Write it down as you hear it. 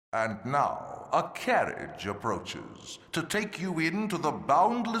And now, a carriage approaches to take you into the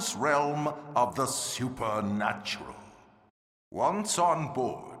boundless realm of the supernatural. Once on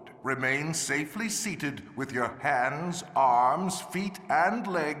board, remain safely seated with your hands, arms, feet, and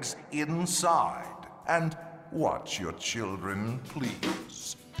legs inside. And watch your children,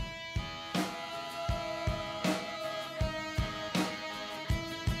 please.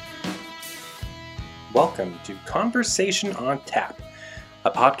 Welcome to Conversation on Tap, a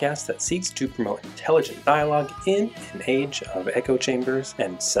podcast that seeks to promote intelligent dialogue in an age of echo chambers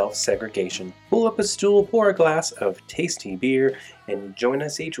and self-segregation. Pull up a stool, pour a glass of tasty beer, and join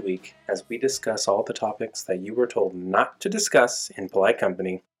us each week as we discuss all the topics that you were told not to discuss in polite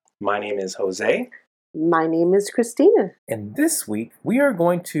company. My name is Jose. My name is Christina. And this week, we are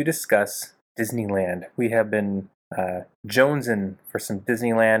going to discuss Disneyland. We have been jonesing for some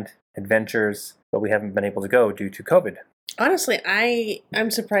Disneyland adventures, but we haven't been able to go due to COVID. Honestly, I'm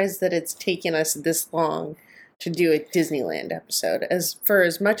surprised that it's taken us this long to do a Disneyland episode. As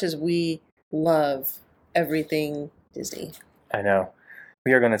much as we love everything Disney. I know.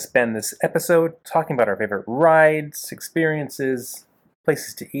 We are going to spend this episode talking about our favorite rides, experiences,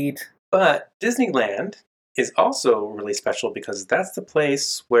 places to eat. But Disneyland is also really special because that's the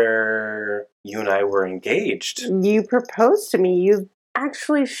place where you and I were engaged. You proposed to me. You've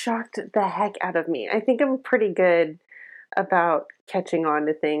actually shocked the heck out of me. I think I'm pretty good about catching on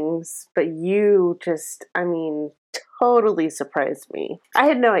to things, but you just, totally surprised me. I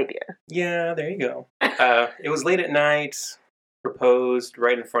had no idea. Yeah, there you go. It was late at night, proposed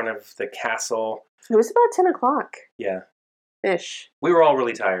right in front of the castle. It was about 10 o'clock. Yeah. Ish. We were all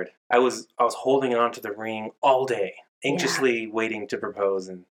really tired. I was holding on to the ring all day, anxiously waiting to propose,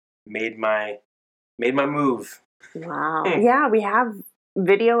 and made my move. Wow. Yeah, we have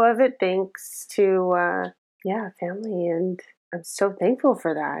video of it thanks to family, and I'm so thankful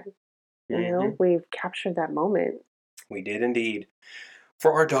for that. You know, we've captured that moment. We did indeed.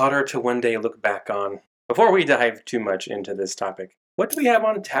 For our daughter to one day look back on. Before we dive too much into this topic, what do we have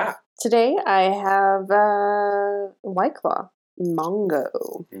on tap? Today I have White Claw.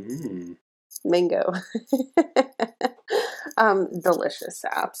 Mango. Mango. Delicious.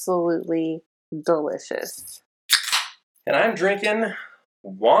 Absolutely delicious. And I'm drinking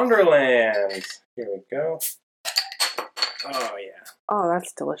Wonderland. Here we go. Oh, yeah. Oh,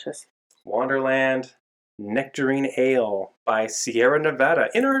 that's delicious. Wonderland Nectarine Ale by Sierra Nevada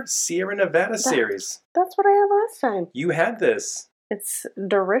in our Sierra Nevada series. That's what I had last time. You had this. It's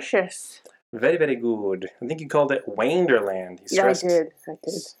delicious. Very, very good. I think you called it Wanderland. Yeah, I did.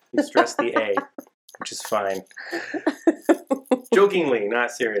 You stressed the A, which is fine. Jokingly,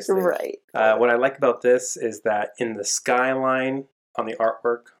 not seriously. Right. What I like about this is that in the skyline on the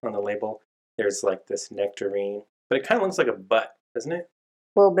artwork on the label, there's like this nectarine, but it kind of looks like a butt, doesn't it?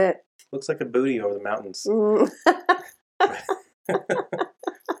 A little bit. Looks like a booty over the mountains. But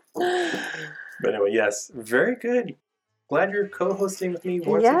anyway, yes, very good. Glad you're co-hosting with me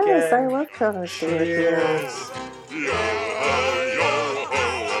once again. Yes, I love co-hosting with you. Cheers. Yo-ho,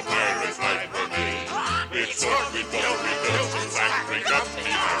 a pirate's life for me. It's what we built, and bring up the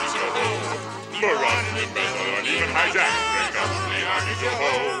armies, yo-ho. Marauding and battle and even hijack, bring up the armies,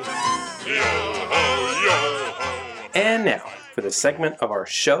 yo-ho. Yo-ho, yo-ho. And now, for the segment of our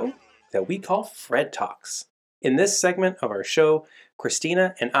show that we call Fred Talks. In this segment of our show,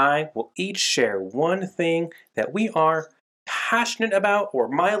 Christina and I will each share one thing that we are passionate about or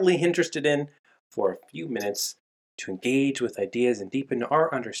mildly interested in for a few minutes to engage with ideas and deepen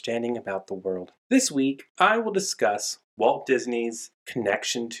our understanding about the world. This week, I will discuss Walt Disney's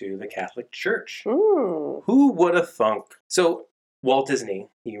connection to the Catholic Church. Ooh. Who would have thunk? So, Walt Disney,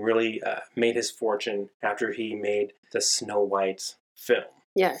 he really made his fortune after he made the Snow White film.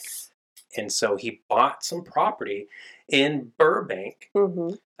 Yes. And so he bought some property in Burbank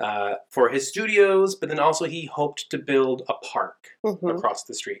for his studios, but then also he hoped to build a park across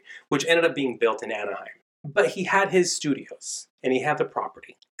the street, which ended up being built in Anaheim. But he had his studios, and he had the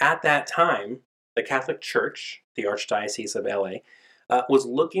property. At that time, the Catholic Church, the Archdiocese of LA, was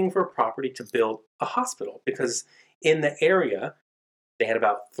looking for property to build a hospital, because in the area, they had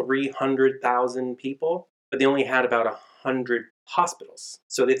about 300,000 people, but they only had about 100 hospitals.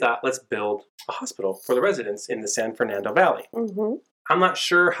 So they thought, let's build a hospital for the residents in the San Fernando Valley. I'm not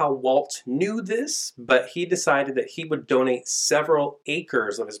sure how Walt knew this, but he decided that he would donate several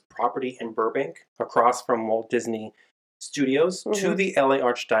acres of his property in Burbank across from Walt Disney Studios to the LA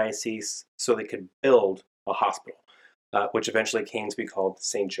Archdiocese so they could build a hospital, which eventually came to be called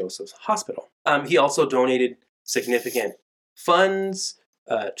St. Joseph's Hospital. He also donated significant funds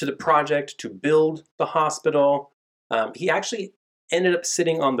to the project to build the hospital. He actually ended up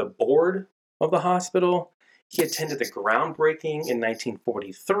sitting on the board of the hospital. He attended the groundbreaking in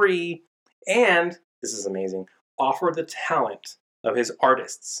 1943, and, this is amazing, offered the talent of his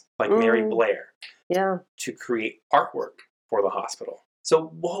artists, like Mary Blair, to create artwork for the hospital.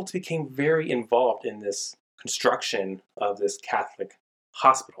 So Walt became very involved in this construction of this Catholic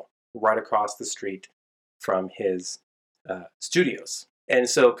hospital right across the street from his studios. And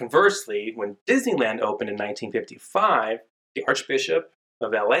so conversely, when Disneyland opened in 1955, the Archbishop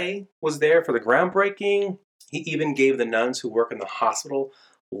of LA was there for the groundbreaking. He even gave the nuns who work in the hospital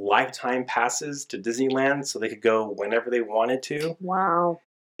lifetime passes to Disneyland so they could go whenever they wanted to. Wow.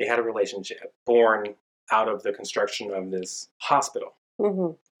 They had a relationship born out of the construction of this hospital.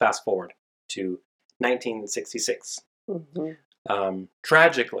 Mm-hmm. Fast forward to 1966. Mm-hmm.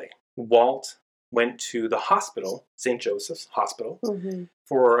 Tragically, Walt went to the hospital, St. Joseph's Hospital,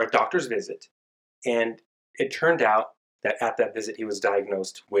 for a doctor's visit, and it turned out that at that visit he was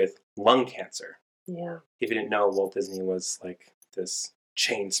diagnosed with lung cancer. Yeah. If you didn't know, Walt Disney was like this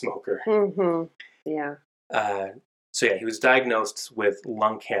chain smoker. Yeah. So yeah, he was diagnosed with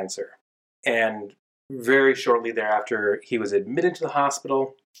lung cancer, and very shortly thereafter, he was admitted to the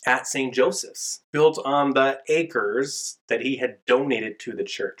hospital at St. Joseph's, built on the acres that he had donated to the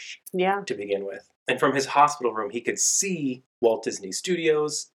church to begin with. And from his hospital room, he could see Walt Disney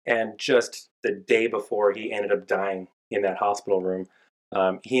Studios. And just the day before he ended up dying in that hospital room,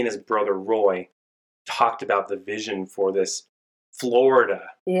 he and his brother Roy talked about the vision for this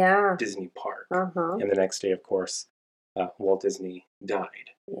Florida Disney park. And the next day, of course, Walt Disney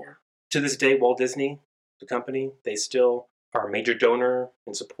died. Yeah. To this day, Walt Disney, the company, they still are a major donor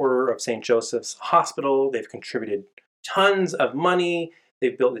and supporter of St. Joseph's Hospital. They've contributed tons of money.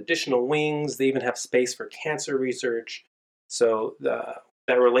 They've built additional wings. They even have space for cancer research. So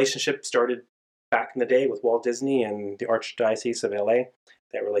that relationship started back in the day with Walt Disney and the Archdiocese of LA.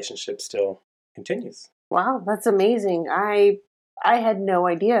 That relationship still continues. Wow, that's amazing. I had no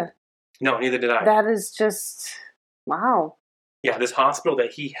idea. No, neither did I. That is just, wow. Yeah, this hospital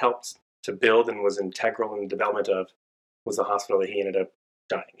that he helped to build and was integral in the development of was the hospital that he ended up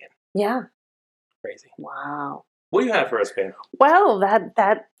dying in. Yeah. Crazy. Wow. What do you have for us, Pam? Well,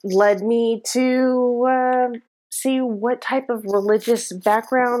 that led me to see what type of religious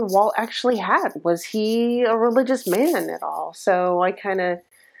background Walt actually had. Was he a religious man at all? So I kind of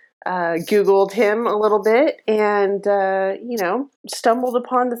Googled him a little bit and, stumbled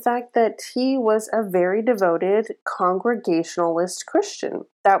upon the fact that he was a very devoted Congregationalist Christian.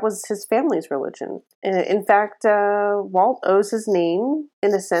 That was his family's religion. In fact, Walt owes his name,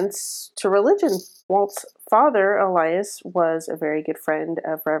 in a sense, to religion. Walt's father, Elias, was a very good friend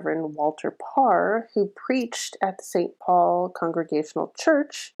of Reverend Walter Parr, who preached at the St. Paul Congregational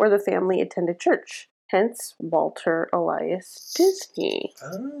Church, where the family attended church. Hence, Walter Elias Disney.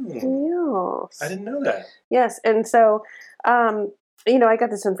 Oh. Yes. I didn't know that. Yes, and so, I got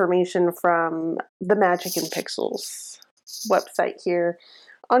this information from the Magic and Pixels website here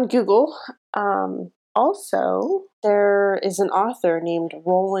on Google. Also, there is an author named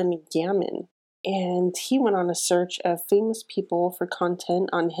Roland Gammon, and he went on a search of famous people for content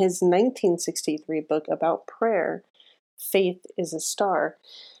on his 1963 book about prayer, Faith is a Star.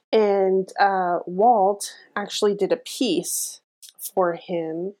 And Walt actually did a piece for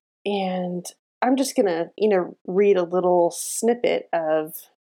him, and I'm just gonna, read a little snippet of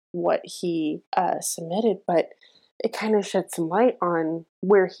what he submitted, but it kind of shed some light on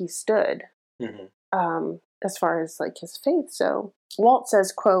where he stood as far as like his faith. So Walt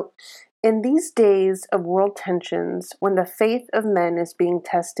says, quote, "In these days of world tensions, when the faith of men is being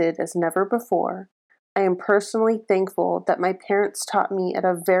tested as never before, I am personally thankful that my parents taught me at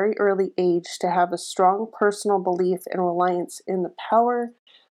a very early age to have a strong personal belief and reliance in the power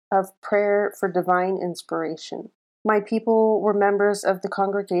of prayer for divine inspiration. My people were members of the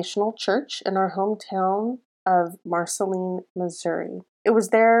Congregational Church in our hometown of Marceline, Missouri. It was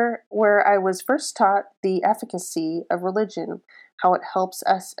there where I was first taught the efficacy of religion, how it helps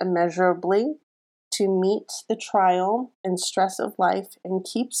us immeasurably to meet the trial and stress of life and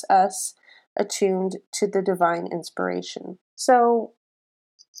keeps us attuned to the divine inspiration." So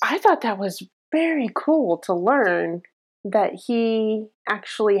I thought that was very cool to learn that he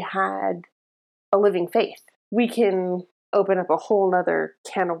actually had a living faith. We can open up a whole nother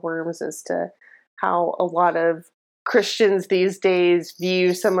can of worms as to how a lot of Christians these days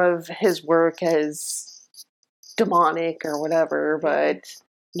view some of his work as demonic or whatever, but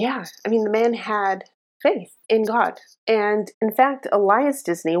yeah, the man had faith in God. And in fact, Elias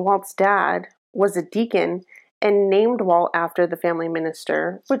Disney, Walt's dad, was a deacon and named Walt after the family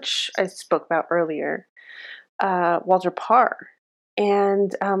minister, which I spoke about earlier, Walter Parr.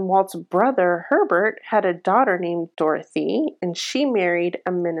 And Walt's brother, Herbert, had a daughter named Dorothy, and she married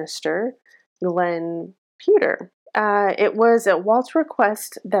a minister, Glenn Pewter. It was at Walt's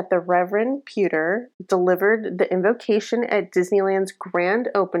request that the Reverend Pewter delivered the invocation at Disneyland's grand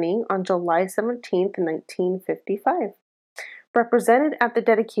opening on July 17th, 1955. Represented at the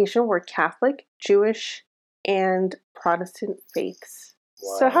dedication were Catholic, Jewish, and Protestant faiths.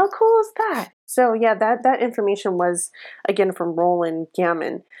 Wow. So how cool is that? So yeah, that information was, again, from Roland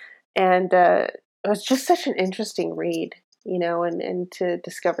Gammon. And it was just such an interesting read, and to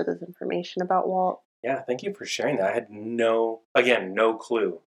discover this information about Walt. Yeah, thank you for sharing that. I had no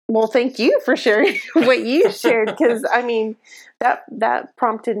clue. Well, thank you for sharing what you shared, because, that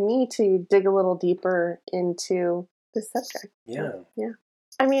prompted me to dig a little deeper into the subject. Yeah. Yeah.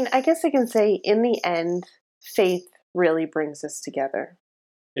 I guess I can say, in the end, faith really brings us together.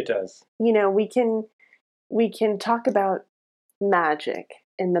 It does. We can talk about magic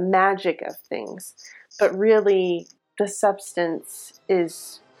and the magic of things, but really the substance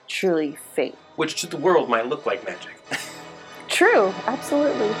is truly faith. Which to the world might look like magic. True,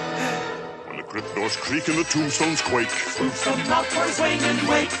 absolutely. When the crypt doors creak and the tombstones quake, spooks of mouthful swing and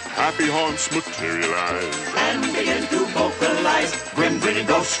wake, happy haunts materialize, and begin to vocalize. Grim grinning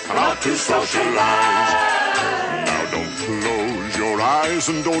ghosts come out to socialize. Now don't close your eyes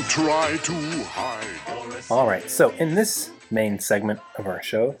and don't try to hide. Alright, so in this main segment of our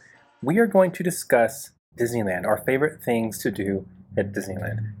show, we are going to discuss Disneyland, our favorite things to do at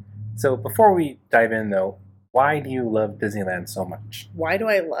Disneyland. So before we dive in, though, why do you love Disneyland so much? Why do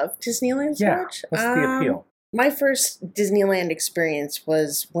I love Disneyland so much? What's the appeal? My first Disneyland experience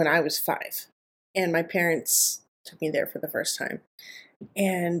was when I was 5, and my parents took me there for the first time.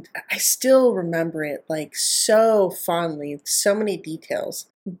 And I still remember it so fondly, so many details.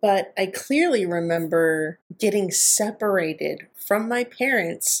 But I clearly remember getting separated from my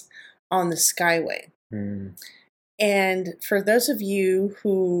parents on the Skyway. And for those of you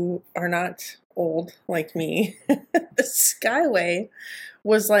who are not old like me, the Skyway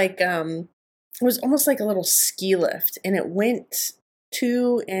was it was almost like a little ski lift, and it went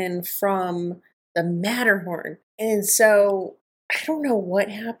to and from the Matterhorn. And so I don't know what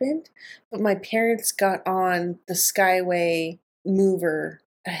happened, but my parents got on the Skyway mover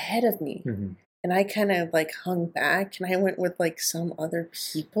ahead of me. Mm-hmm. And I kind of hung back, and I went with some other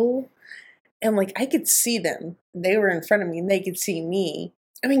people. And I could see them. They were in front of me and they could see me.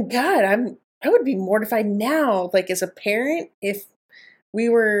 God, I would be mortified now, as a parent, if we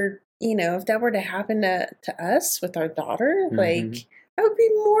were, if that were to happen to us with our daughter, I would be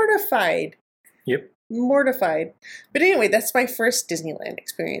mortified. Yep. Mortified. But anyway, that's my first Disneyland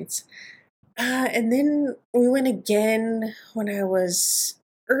experience. And then we went again when I was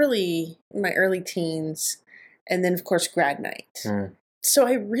in my early teens. And then, of course, grad night. So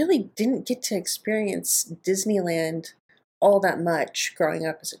I really didn't get to experience Disneyland all that much growing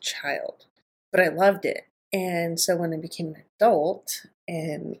up as a child, but I loved it. And so when I became an adult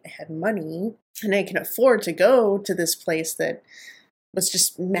and I had money and I can afford to go to this place that was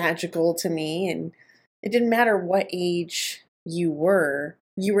just magical to me, and it didn't matter what age you were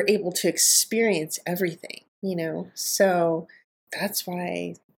able to experience everything, So that's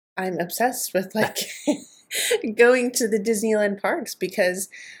why I'm obsessed with going to the Disneyland parks, because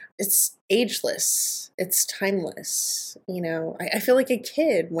it's ageless, it's timeless. I feel like a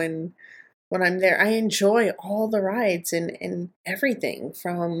kid when I'm there. I enjoy all the rides and everything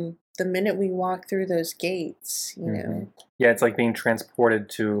from the minute we walk through those gates. Yeah, it's like being transported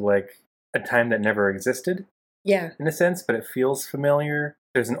to a time that never existed. Yeah, in a sense, but it feels familiar.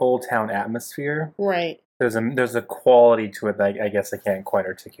 There's an old town atmosphere. Right. There's a quality to it that I guess I can't quite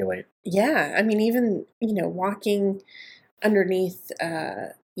articulate. Yeah, even walking underneath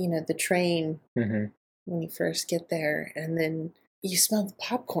the train when you first get there, and then you smell the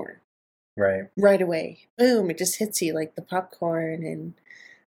popcorn. Right away. Boom, it just hits you like the popcorn, and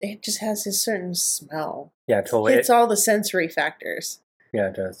it just has a certain smell. Yeah, totally. It's all the sensory factors. Yeah,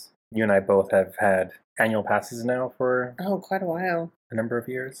 it does. You and I both have had annual passes now for quite a while. A number of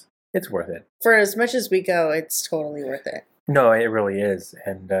years. It's worth it. For as much as we go, it's totally worth it. No, it really is.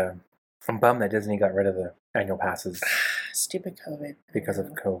 And I'm bummed that Disney got rid of the annual passes. Stupid COVID. Because of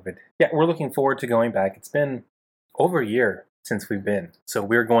COVID. Yeah, we're looking forward to going back. It's been over a year since we've been. So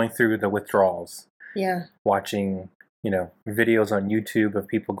we're going through the withdrawals. Yeah. Watching, videos on YouTube of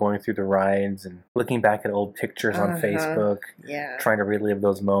people going through the rides and looking back at old pictures on Facebook. Yeah. Trying to relive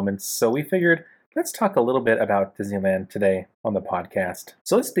those moments. So we figured, let's talk a little bit about Disneyland today on the podcast.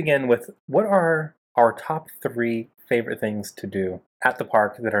 So let's begin with, what are our top 3 favorite things to do at the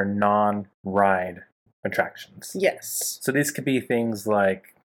park that are non-ride attractions. Yes. So these could be things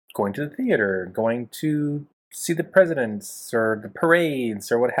like going to the theater, going to see the presidents or the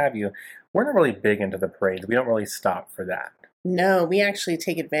parades or what have you. We're not really big into the parades. We don't really stop for that. No, we actually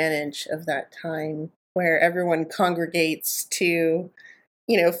take advantage of that time where everyone congregates to,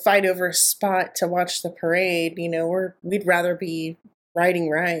 fight over a spot to watch the parade. We'd rather be riding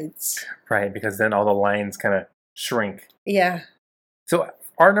rides. Right, because then all the lines kind of shrink. Yeah. So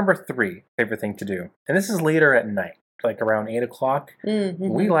our number 3 favorite thing to do, and this is later at night, like around 8 o'clock,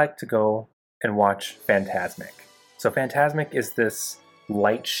 we like to go and watch Fantasmic. So Fantasmic is this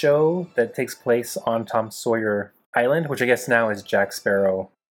light show that takes place on Tom Sawyer Island, which I guess now is Jack Sparrow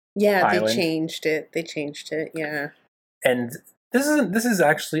Island. They changed it. Yeah. And this is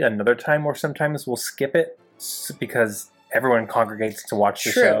actually another time where sometimes we'll skip it because everyone congregates to watch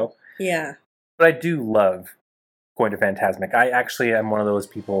the show. Yeah. But I do love going to Fantasmic. I actually am one of those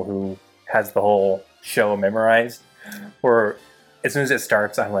people who has the whole show memorized, or as soon as it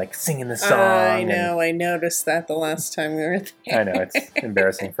starts, I'm like singing the song. I know. I noticed that the last time we were there. I know, it's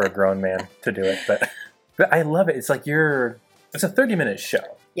embarrassing for a grown man to do it, but I love it. It's like it's a 30-minute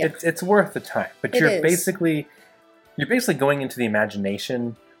show. Yeah. It's worth the time, but you're basically going into the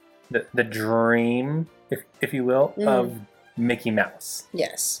imagination, the dream, if you will, of Mickey Mouse.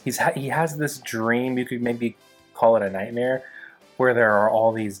 Yes. He has this dream, you could maybe call it a nightmare, where there are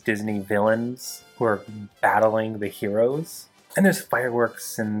all these Disney villains who are battling the heroes. And there's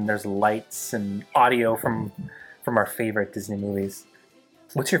fireworks and there's lights and audio from our favorite Disney movies.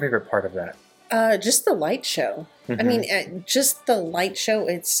 What's your favorite part of that? Just the light show. I mean, just the light show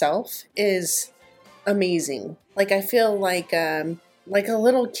itself is amazing. Like, I feel like a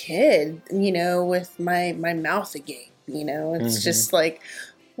little kid, with my mouth agape. It's just like,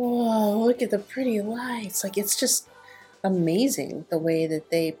 whoa, look at the pretty lights. Like, it's just amazing the way that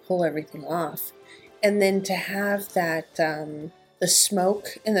they pull everything off. And then to have that, the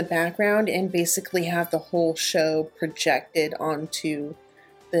smoke in the background and basically have the whole show projected onto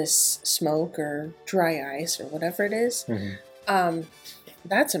this smoke or dry ice or whatever it is,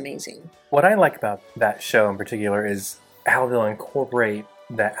 that's amazing. What I like about that show in particular is how they'll incorporate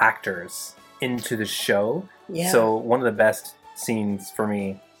the actors into the show. Yeah. So one of the best scenes for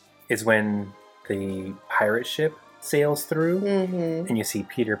me is when the pirate ship sails through and you see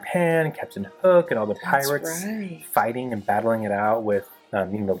Peter Pan, Captain Hook, and all the pirates fighting and battling it out with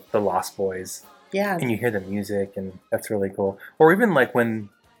the Lost Boys. Yeah. And you hear the music, and that's really cool. Or even like when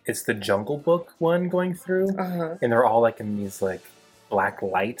it's the Jungle Book one going through, and they're all like in these like black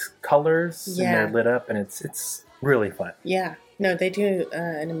light colors, and they're lit up, and it's really fun. Yeah. No, they do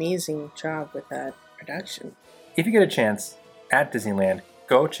an amazing job with that production. If you get a chance at Disneyland,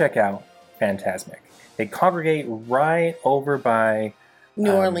 go check out Fantasmic. They congregate right over by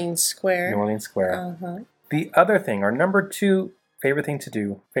New Orleans Square. New Orleans Square. The other thing, our number 2 favorite thing to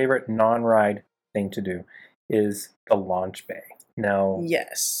do, favorite non-ride thing to do, is the launch bay. Now,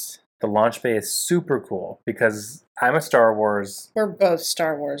 yes, the launch bay is super cool because I'm a Star Wars. We're both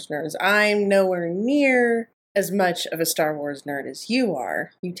Star Wars nerds. I'm nowhere near as much of a Star Wars nerd as you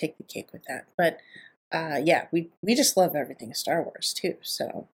are. You take the cake with that. But we just love everything Star Wars too.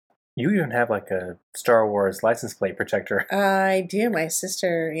 So you even have like a Star Wars license plate protector. I do. My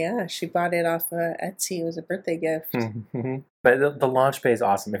sister, she bought it off Etsy. It was a birthday gift. But the launch bay is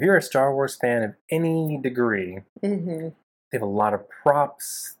awesome. If you're a Star Wars fan of any degree, they have a lot of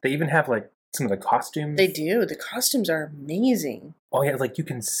props. They even have like some of the costumes. They do. The costumes are amazing. Oh yeah, like you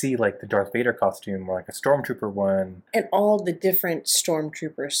can see like the Darth Vader costume or like a Stormtrooper one. And all the different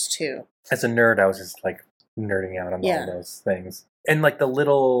Stormtroopers too. As a nerd, I was just like nerding out on all those things. And like the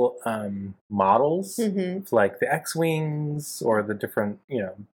little models, like the X-Wings or the different,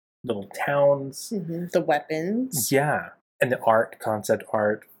 little towns. The weapons. Yeah. And the concept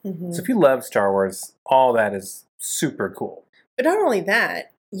art. So if you love Star Wars, all that is super cool. But not only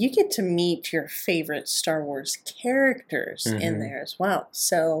that, you get to meet your favorite Star Wars characters in there as well.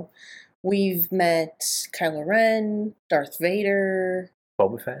 So we've met Kylo Ren, Darth Vader,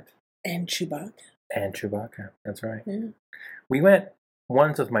 Boba Fett, and Chewbacca. That's right. Yeah. We went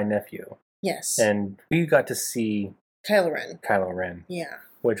once with my nephew. Yes. And we got to see Kylo Ren. Yeah.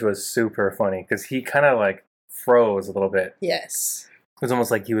 Which was super funny because he kind of like froze a little bit. Yes. It was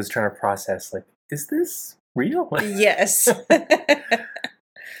almost like he was trying to process, like, is this real? Yes.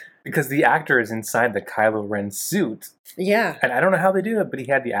 Because the actor is inside the Kylo Ren suit. Yeah. And I don't know how they do it, but he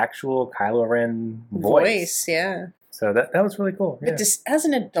had the actual Kylo Ren voice. Yeah. So that was really cool. But just as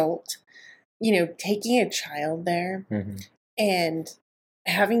an adult, taking a child there and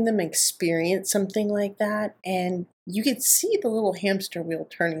having them experience something like that, and you could see the little hamster wheel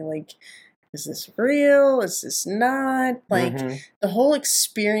turning, like, is this real? Is this not? Like, Mhm. the whole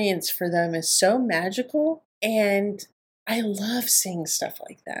experience for them is so magical. And I love seeing stuff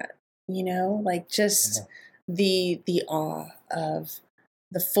like that. You know, like just the awe of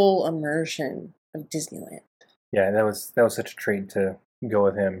the full immersion of Disneyland. Yeah, that was such a treat to go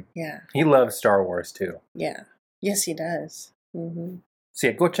with him. Yeah. He loves Star Wars too. Yeah. Yes, he does. Mm-hmm. So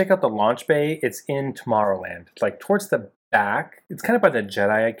yeah, go check out the launch bay. It's in Tomorrowland, like towards the back. It's kind of by the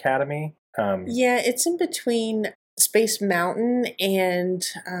Jedi Academy. Yeah, it's in between Space Mountain and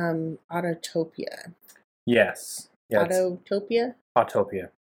Autotopia. Yes. Yeah, it's Autotopia? Autopia.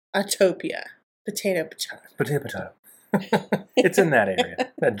 Autopia. Potato. Potato. It's in that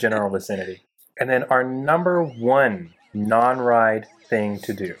area, that general vicinity. And then our number one non-ride thing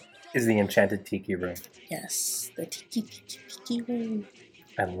to do is the Enchanted Tiki Room. Yes, the tiki room.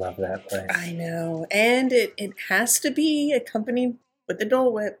 I love that place. I know. And it has to be accompanied with the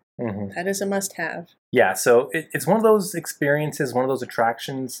Dole Whip. Mhm. That is a must-have. Yeah, so it's one of those experiences, one of those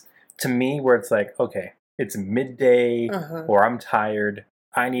attractions to me where it's like, okay, it's midday Uh-huh. or I'm tired.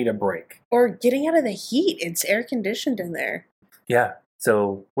 I need a break. Or getting out of the heat. It's air-conditioned in there. Yeah,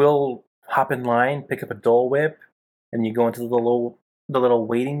 so we'll hop in line, pick up a Dole Whip, and you go into the little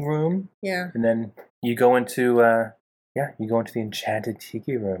waiting room, Yeah. and then you go into the Enchanted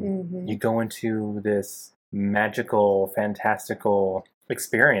Tiki Room. Mm-hmm. You go into this magical, fantastical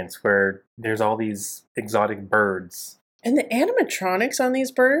experience where there's all these exotic birds. And the animatronics on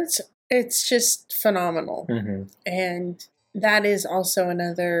these birds, it's just phenomenal. Mm-hmm. And that is also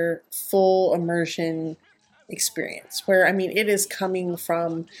another full immersion experience where, I mean, it is coming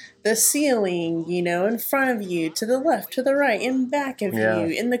from the ceiling, you know, in front of you, to the left, to the right, in back of Yeah. you,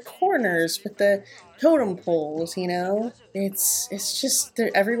 in the corners with the totem poles, you know. It's just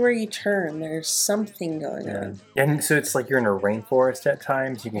everywhere you turn, there's something going on. And so it's like you're in a rainforest at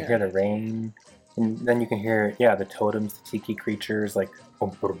times. You can hear the rain. And then you can hear, the totems, the tiki creatures, like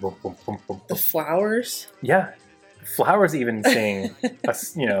boom, boom, boom, boom, boom, boom. The flowers. Yeah. Flowers even sing a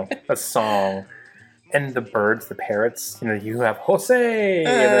song. And the birds, the parrots, you have Jose, and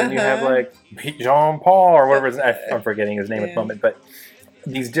then you have like Jean Paul or whatever. I'm forgetting his name at the moment, but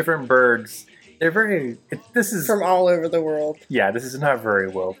these different birds, they're this is from all over the world. Yeah, this is not very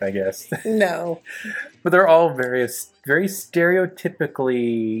woke, I guess. No. But they're all very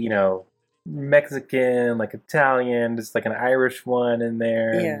stereotypically, Mexican, like Italian, just like an Irish one in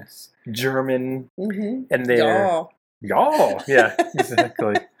there. Yes. German. Mm-hmm. And they're... Y'all! Yeah,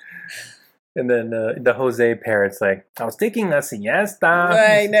 exactly. And then the Jose parrot's like, I was taking a siesta.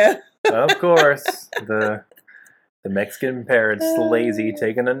 I know. Of course. The Mexican parrot's lazy,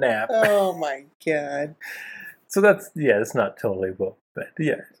 taking a nap. Oh my God. So that's not totally woke, but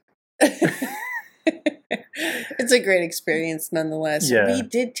yeah. It's a great experience nonetheless. Yeah. We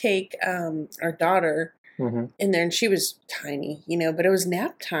did take our daughter in there, and she was tiny, but it was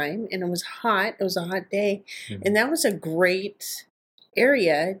nap time and it was hot. It was a hot day. Mm-hmm. And that was a great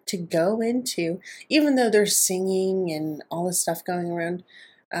area to go into, even though there's singing and all this stuff going around.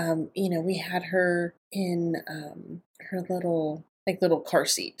 We had her in her little car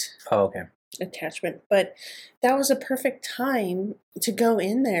seat. Oh, okay. Attachment. But that was a perfect time to go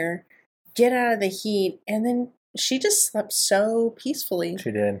in there, get out of the heat, and then she just slept so peacefully.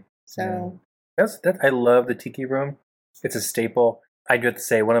 She did. So I love the Tiki Room. It's a staple. I do have to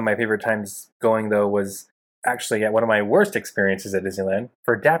say, one of my favorite times going, though, was actually at one of my worst experiences at Disneyland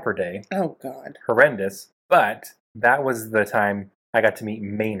for Dapper Day. Oh, God. Horrendous. But that was the time I got to meet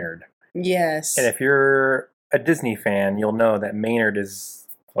Maynard. Yes. And if you're a Disney fan, you'll know that Maynard is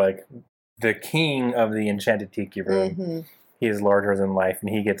like the king of the Enchanted Tiki Room. Mm-hmm. He is larger than life,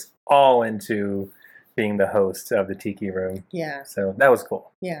 and he gets all into being the host of the Tiki Room. Yeah. So that was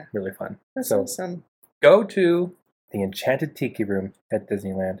cool. Yeah. Really fun. That's awesome. Go to the Enchanted Tiki Room at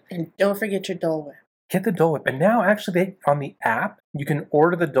Disneyland. And don't forget your Dole Whip. Get the Dole Whip. And now, actually, on the app, you can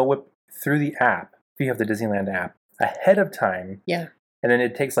order the Dole Whip through the app, if you have the Disneyland app, ahead of time. Yeah. And then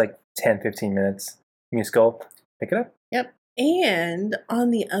it takes like 10, 15 minutes. You just go pick it up. Yep. And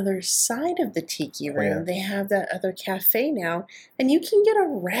on the other side of the Tiki Room, they have that other cafe now, and you can get a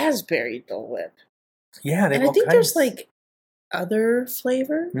raspberry Dole Whip. Yeah, and I think there's like other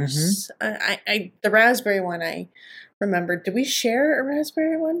flavors. I the raspberry one I remember. Did we share a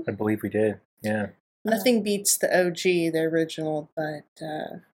raspberry one? I believe we did. Yeah. Nothing beats the OG, the original, but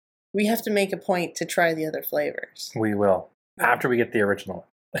we have to make a point to try the other flavors. We will after we get the original.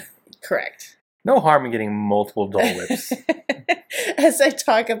 Correct. No harm in getting multiple Dole Whips. As I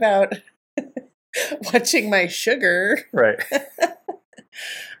talk about watching my sugar. Right.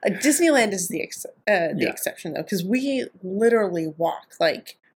 Disneyland is the exception, though, because we literally walk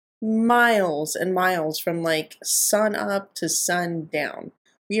like miles and miles from like sun up to sun down.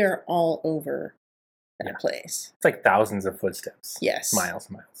 We are all over that place. It's like thousands of footsteps. Yes. Miles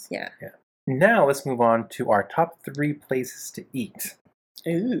and miles. Yeah. Now let's move on to our top 3 places to eat.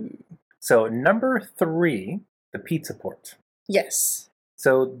 Ooh. So number 3, the Pizza Port. Yes.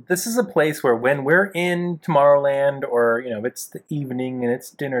 So this is a place where when we're in Tomorrowland, or it's the evening and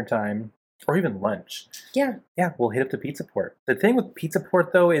it's dinner time, or even lunch. Yeah. Yeah, we'll hit up the Pizza Port. The thing with Pizza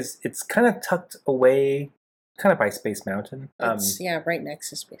Port though is it's kind of tucked away, kind of by Space Mountain. It's right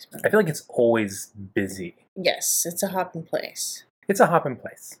next to Space Mountain. I feel like it's always busy. Yes, it's a hopping place. It's a hopping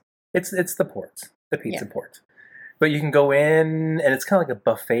place. It's the port, the Pizza Port. But you can go in, and it's kind of like a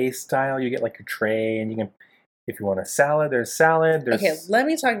buffet style. You get like your tray, and you can, if you want a salad, there's salad. Okay, let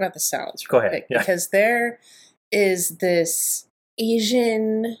me talk about the salads Go real ahead. quick, Yeah. because there is this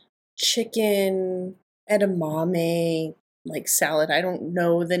Asian chicken edamame like salad. I don't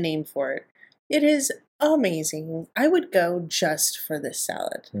know the name for it. It is amazing. I would go just for this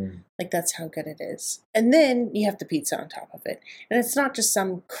salad. Like, that's how good it is. And then you have the pizza on top of it. And it's not just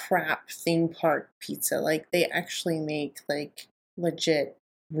some crap theme park pizza. Like, they actually make like legit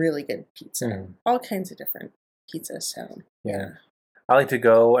really good pizza. All kinds of different pizzas. So yeah. I like to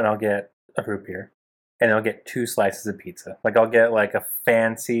go and I'll get a root beer and I'll get 2 slices of pizza. Like, I'll get like a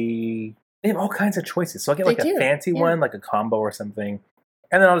fancy, they have all kinds of choices. So I'll get like a fancy one, like a combo or something.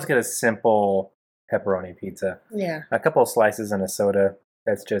 And then I'll just get a simple pepperoni pizza. Yeah. A couple of slices and a soda.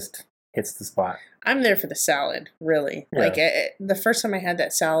 That's just hits the spot. I'm there for the salad, really. Yeah. Like, the first time I had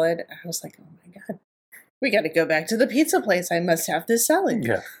that salad, I was like, oh my God, we got to go back to the pizza place. I must have this salad.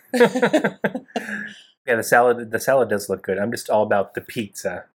 Yeah. Yeah, the salad does look good. I'm just all about the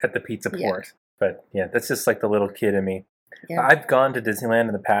pizza at the Pizza Port. But yeah, that's just like the little kid in me. Yeah. I've gone to Disneyland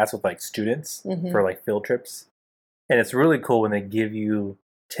in the past with like students for like field trips. And it's really cool when they give you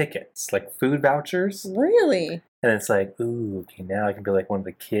tickets, like food vouchers. Really? And it's like, ooh, okay, now I can be like one of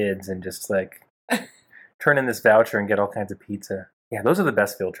the kids and just like turn in this voucher and get all kinds of pizza. Yeah, those are the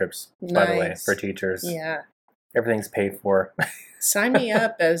best field trips, by the way, for teachers. Yeah. Everything's paid for. Sign me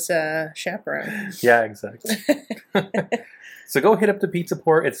up as a chaperone. Yeah, exactly. So go hit up the Pizza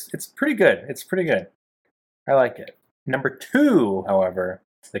Port. It's pretty good. It's pretty good. I like it. Number 2, however,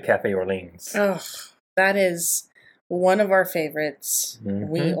 the Cafe Orleans. Oh, that is one of our favorites.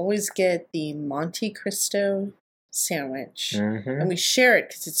 We always get the Monte Cristo sandwich. And we share it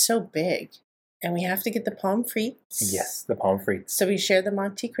because it's so big. And we have to get the pommes frites. Yes, the pommes frites. So we share the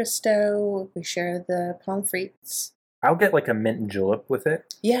Monte Cristo. We share the pommes frites. I'll get like a mint julep with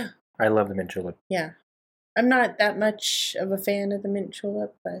it. Yeah. I love the mint julep. Yeah. I'm not that much of a fan of the mint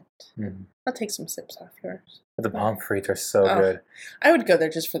julep, but I'll take some sips off yours. The pommes frites are so good. I would go there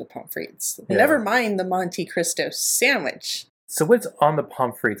just for the pommes frites. Yeah. Never mind the Monte Cristo sandwich. So what's on the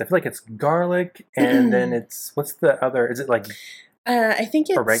pommes frites? I feel like it's garlic, and then it's, what's the other? Is it like I think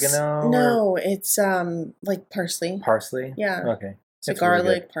it's oregano? No, it's like parsley. Parsley? Yeah. Okay. So garlic,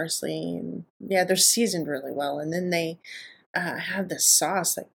 really parsley, and yeah, they're seasoned really well. And then they have the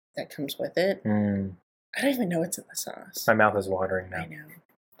sauce that comes with it. I don't even know what's in the sauce. My mouth is watering now. I know.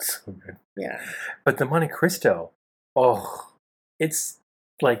 So good. Yeah. But the Monte Cristo, it's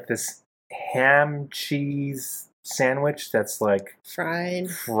like this ham cheese sandwich that's like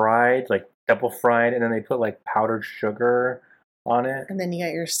fried, like double fried, and then they put like powdered sugar on it. And then you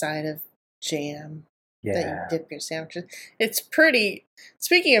got your side of jam that you dip your sandwiches. It's pretty.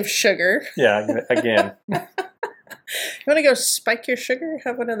 Speaking of sugar. Yeah, again. You want to go spike your sugar?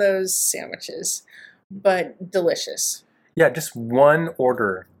 Have one of those sandwiches, but delicious. Yeah, just one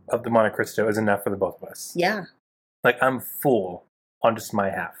order of the Monte Cristo is enough for the both of us. Yeah. Like, I'm full on just my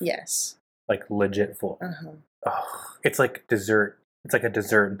half. Yes. Like, legit full. Oh, it's like dessert. It's like a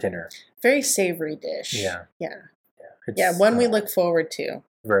dessert dinner. Very savory dish. Yeah. Yeah, one we look forward to.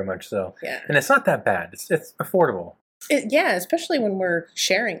 Very much so. Yeah. And it's not that bad. It's affordable. Yeah, especially when we're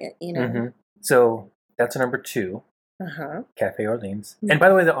sharing it, you know. So, that's number 2. Cafe Orleans. And by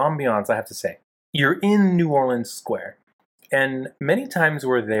the way, the ambiance, I have to say, you're in New Orleans Square. And many times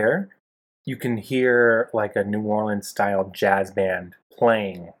we're there, you can hear like a New Orleans style jazz band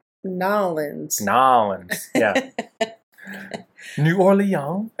playing. Nolans. Yeah. New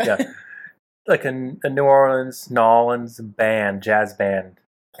Orleans. Yeah. Like a New Orleans band, jazz band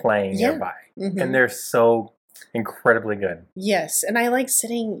playing nearby. And they're so incredibly good. Yes. And I like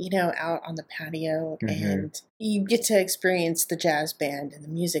sitting, out on the patio and you get to experience the jazz band and the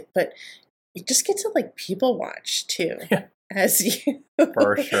music, but you just get to like people watch too. Yeah. As you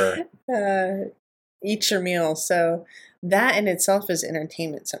for sure eat your meal. So that in itself is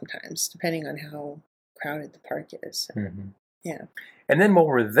entertainment sometimes, depending on how crowded the park is. Yeah. And then while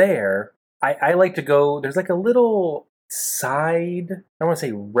we're there, I like to go, there's like a little side, I don't want to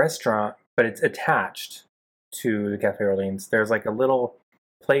say restaurant, but it's attached to the Cafe Orleans. There's like a little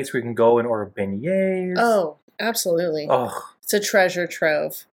place where you can go and order beignets. Oh, absolutely. Oh, It's a treasure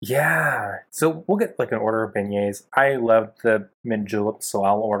trove. yeah. So we'll get like an order of beignets. I love the mint julep, so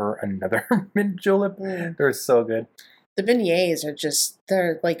I'll order another mint julep. Mm. They're so good. The beignets are just,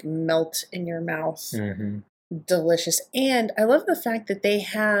 they're like melt in your mouth. Mm-hmm. Delicious. And I love the fact that they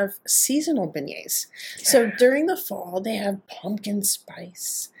have seasonal beignets. So during the fall, they have pumpkin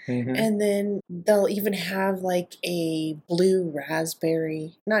spice. Mm-hmm. And then they'll even have like a blue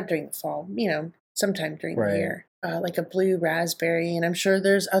raspberry, not during the fall, sometime during Right. the year, like a blue raspberry. And I'm sure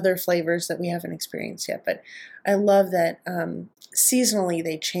there's other flavors that we haven't experienced yet. But I love that seasonally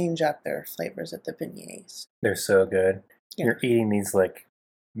they change up their flavors at the beignets. They're so good. Yeah. You're eating these like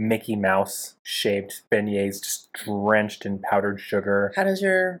Mickey Mouse shaped beignets just drenched in powdered sugar. How does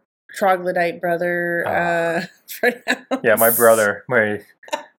your troglodyte brother pronounce? Yeah, my brother,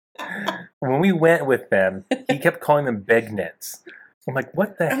 when we went with them, he kept calling them begnets. I'm like,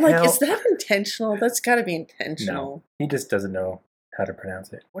 what the I'm hell? like, is that intentional? That's got to be intentional. No, he just doesn't know how to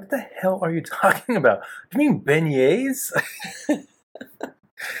pronounce it. What the hell are you talking about? Do you mean beignets?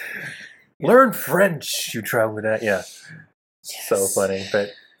 Learn French, you troglodyte. Yeah. So Yes. funny. But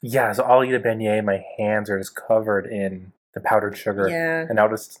yeah, so I'll eat a beignet. My hands are just covered in the powdered sugar. Yeah, And I'll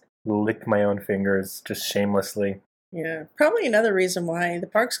just lick my own fingers just shamelessly. yeah. Probably another reason why the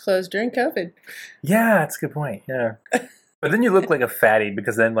park's closed during COVID. Yeah, that's a good point. Yeah. But then you look like a fatty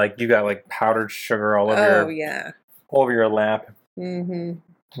because then like you got like powdered sugar all over Yeah. all over your lap, Mm-hmm.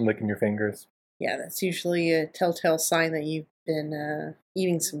 licking your fingers. Yeah, that's usually a telltale sign that you've been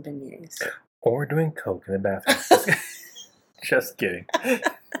eating some beignets. Or doing coke in the bathroom. Just kidding.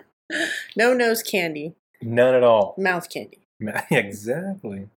 No nose candy, None at all. mouth candy.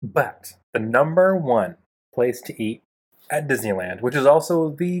 Exactly. But the number one place to eat at Disneyland, which is also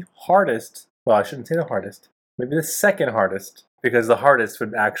the hardest, well, I shouldn't say the hardest, maybe the second hardest, because the hardest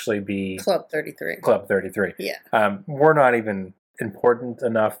would actually be Club 33. Club 33. Yeah. We're not even important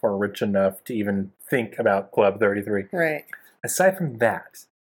enough or rich enough to even think about Club 33. Right. Aside from that,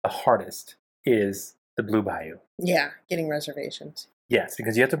 the hardest is the Blue Bayou. Yeah, getting reservations. Yes,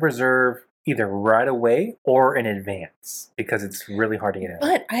 because you have to reserve either right away or in advance because it's really hard to get in.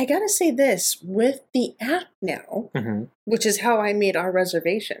 But I gotta say this, with the app now, Mm-hmm. which is how I made our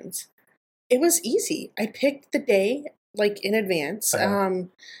reservations, it was easy. I picked the day like in advance. Uh-huh.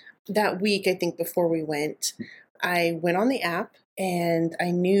 That week, I think before we went, I went on the app and I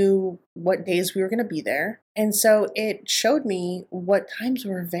knew what days we were going to be there. And so it showed me what times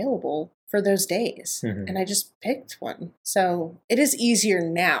were available for those days. Mhm. And I just picked one. So it is easier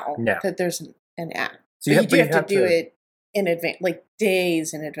now Yeah. that there's an app. So But you do have to do it in advance, like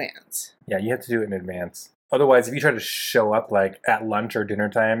days in advance. Yeah, you have to do it in advance. Otherwise, if you try to show up like at lunch or dinner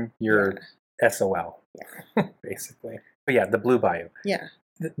time, you're SOL, basically. But yeah, the Blue Bayou. Yeah.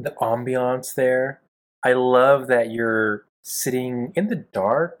 The ambiance there. I love that you're sitting in the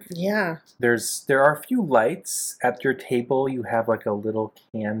dark. Yeah. There are a few lights at your table. You have like a little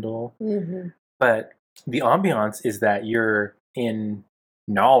candle, Mm-hmm. but the ambiance is that you're in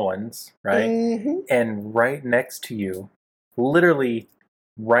Nolans, right? Mm-hmm. And right next to you, literally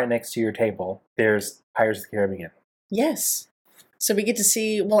right next to your table, there's Pirates of the Caribbean. Yes. So we get to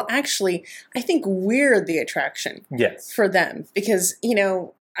see, well, actually, I think we're the attraction Yes. for them because,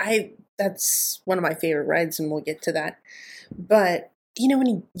 that's one of my favorite rides and we'll get to that. But, when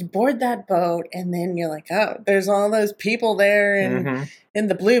you board that boat and then you're like, oh, there's all those people there Mhm. in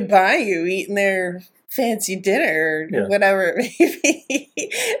the Blue Bayou eating their fancy dinner or Yeah. whatever it may be.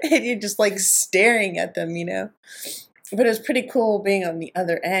 And you're just like staring at them, But it was pretty cool being on the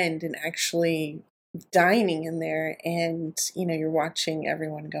other end and actually dining in there and, you're watching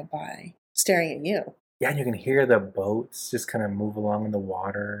everyone go by staring at you. Yeah, and you can hear the boats just kind of move along in the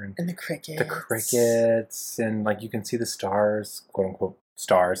water And the crickets. the crickets, and like you can see the stars, quote unquote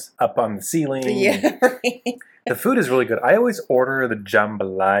stars, up on the ceiling. Yeah, right. The food is really good. I always order the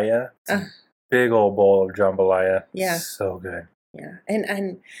jambalaya. It's a big old bowl of jambalaya. Yeah. So good. Yeah.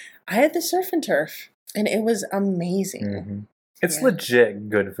 And I had the surf and turf and it was amazing. Hmm. It's Yeah. legit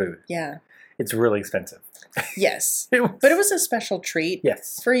good food. Yeah. It's really expensive. Yes. But But it was a special treat.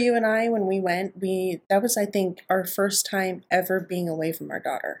 yes. For you and I, when we went, that was, I think, our first time ever being away from our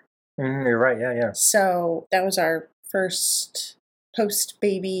daughter. You're right. Yeah, yeah. So that was our first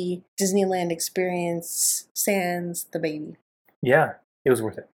post-baby Disneyland experience, sans the baby. Yeah, it was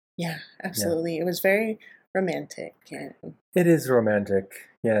worth it. Yeah, absolutely. It was very romantic. And It is romantic.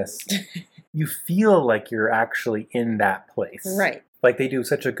 Yes. You feel like you're actually in that place. right. Like they do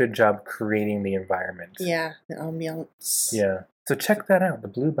such a good job creating the environment. Yeah, the ambiance. Yeah. So check that out, the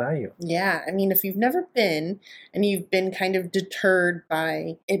Blue Bayou. Yeah, I mean, if you've never been and you've been kind of deterred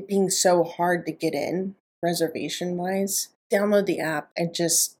by it being so hard to get in reservation-wise, download the app and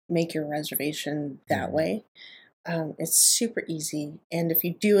just make your reservation that way. It's super easy, and if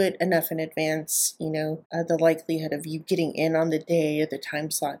you do it enough in advance, the likelihood of you getting in on the day or the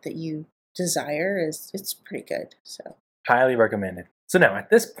time slot that you desire it's pretty good. So highly recommended. So now at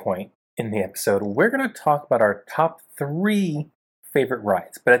this point in the episode, we're going to talk about our top 3 favorite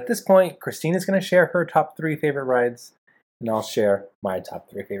rides. But at this point, Christina's going to share her top 3 favorite rides, and I'll share my top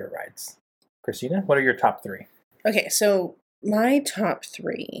 3 favorite rides. Christina, what are your top 3? Okay, so my top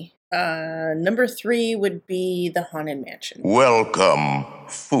 3. Number 3 would be the Haunted Mansion. Welcome,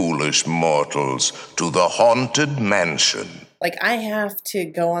 foolish mortals, to the Haunted Mansion. Like, I have to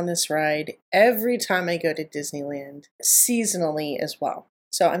go on this ride every time I go to Disneyland, seasonally as well.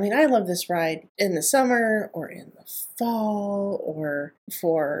 So, I mean, I love this ride in the summer or in the fall or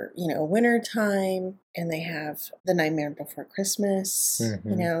for, winter time. And they have the Nightmare Before Christmas.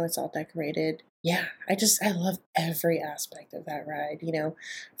 It's all decorated. Yeah, I love every aspect of that ride,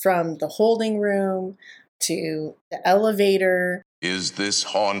 from the holding room to the elevator. Is this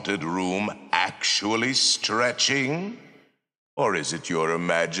haunted room actually stretching? Or is it your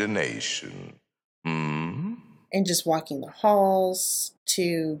imagination? And just walking the halls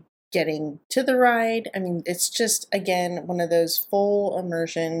to getting to the ride. I mean, it's just, again, one of those full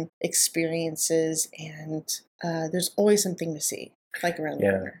immersion experiences, and there's always something to see, like around the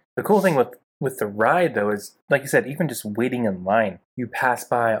corner. The cool thing with the ride, though, is, like you said, even just waiting in line, you pass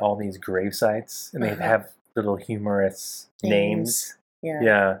by all these grave sites, and they have little humorous names.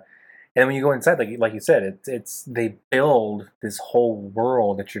 Yeah. And when you go inside, like you said, it's they build this whole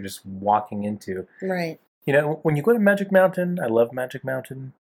world that you're just walking into. Right. When you go to Magic Mountain, I love Magic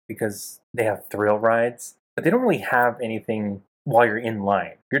Mountain because they have thrill rides, but they don't really have anything while you're in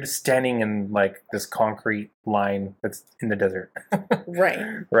line. You're just standing in like this concrete line that's in the desert.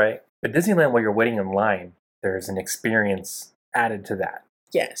 Right. Right. But Disneyland, while you're waiting in line, there's an experience added to that.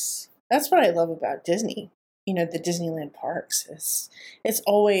 Yes. That's what I love about Disney. The Disneyland parks. It's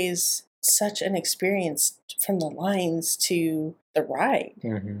always such an experience from the lines to the ride.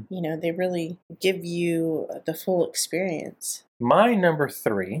 They really give you the full experience. My number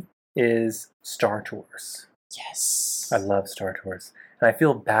 3 is Star Tours. Yes. I love Star Tours. And I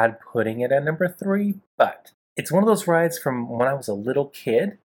feel bad putting it at number 3, but it's one of those rides from when I was a little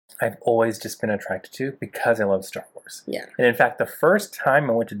kid I've always just been attracted to because I love Star Wars. Yeah. And in fact, the first time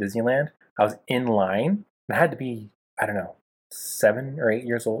I went to Disneyland, I was in line. I had to be, 7 or 8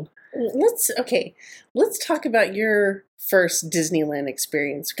 years old. Let's talk about your first Disneyland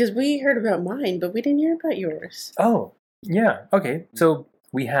experience, because we heard about mine, but we didn't hear about yours. Oh, yeah. Okay. So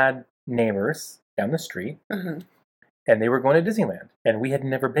we had neighbors down the street, and they were going to Disneyland, and we had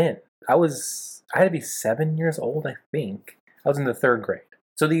never been. I had to be 7 years old, I think. I was in the 3rd grade.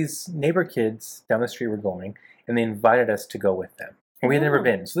 So these neighbor kids down the street were going, and they invited us to go with them. And we had never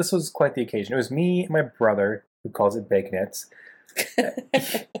been. So this was quite the occasion. It was me and my brother, who calls it Baconets.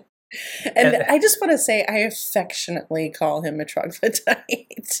 And I just want to say, I affectionately call him a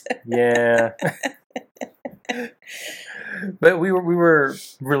troglodyte. Yeah. But we were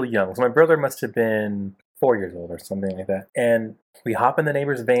really young. So my brother must have been 4 years old or something like that. And we hop in the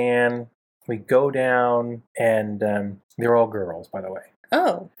neighbor's van. We go down, and they're all girls, by the way.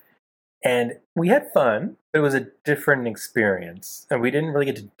 Oh. And we had fun, but it was a different experience. And we didn't really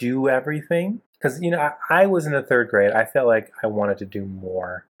get to do everything. Because, I was in the 3rd grade. I felt like I wanted to do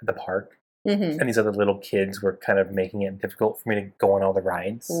more at the park. And these other little kids were kind of making it difficult for me to go on all the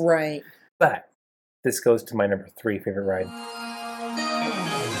rides. Right. But this goes to my number 3 favorite ride.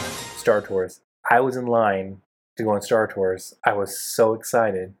 Star Tours. I was in line to go on Star Tours. I was so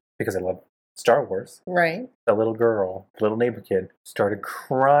excited because I love Star Wars. Right. The little girl, the little neighbor kid, started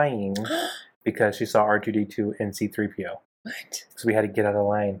crying because she saw R2-D2 and C-3PO. What? So we had to get out of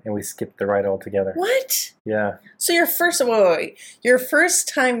line, and we skipped the ride altogether. What? Yeah. So your first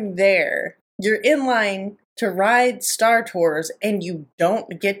time there, you're in line to ride Star Tours, and you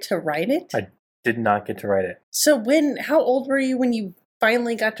don't get to ride it? I did not get to ride it. So how old were you when you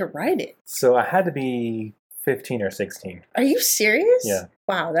finally got to ride it? So I had to be 15 or 16. Are you serious? Yeah.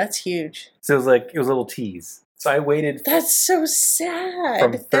 Wow, that's huge. So it was a little tease. So I waited. That's so sad.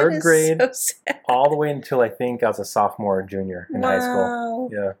 From 3rd grade so sad. all the way until I think I was a sophomore or junior in high school.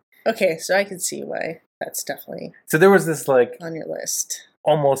 Yeah. Okay, so I can see why that's definitely. So there was this on your list.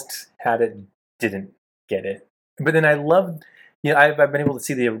 Almost had it, didn't get it. But then I loved, I've been able to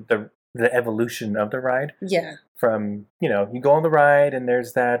see the the evolution of the ride. Yeah. From, you go on the ride and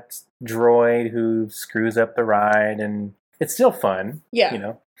there's that droid who screws up the ride and it's still fun.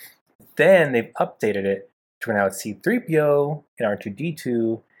 Yeah. Then they've updated it to where now it's C-3PO and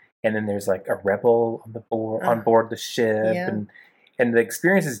R2-D2, and then there's like a rebel on board the ship, and the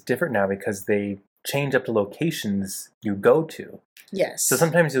experience is different now because they change up the locations you go to. Yes. So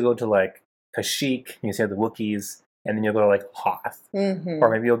sometimes you'll go to like Kashyyyk, and you see the Wookiees, and then you'll go to like Hoth. Mm-hmm. Or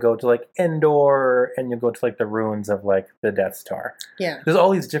maybe you'll go to like Endor, and you'll go to like the ruins of like the Death Star. Yeah. There's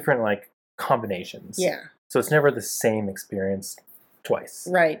all these different like combinations. Yeah. So it's never the same experience twice.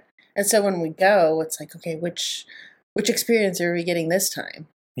 Right. And so when we go, it's like, okay, which experience are we getting this time?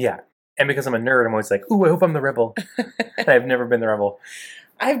 Yeah. And because I'm a nerd, I'm always like, ooh, I hope I'm the rebel. And I've never been the rebel.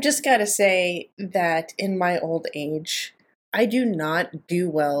 I've just got to say that in my old age, I do not do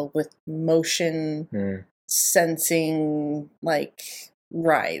well with motion sensing like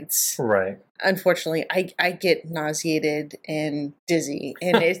rides. Right. Unfortunately, I get nauseated and dizzy,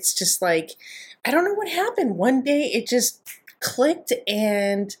 and it's just like, I don't know what happened. One day it just clicked,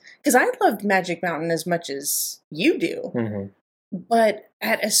 and because I loved Magic Mountain as much as you do, but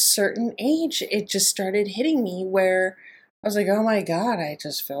at a certain age, it just started hitting me where I was like, oh my God, I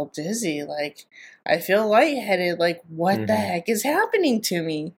just felt dizzy. Like, I feel lightheaded. Like, what the heck is happening to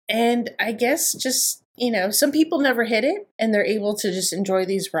me? And I guess just, some people never hit it and they're able to just enjoy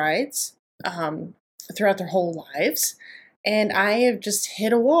these rides throughout their whole lives. And I have just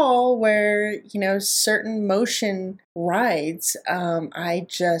hit a wall where, certain motion rides, I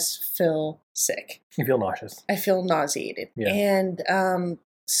just feel sick. You feel nauseous. I feel nauseated. Yeah. And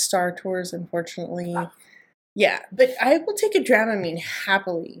Star Tours, unfortunately... Yeah, but I will take a Dramamine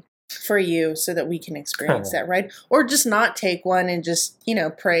happily for you so that we can experience that ride. Or just not take one and just,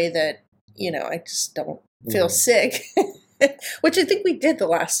 pray that, I just don't feel sick. Which I think we did the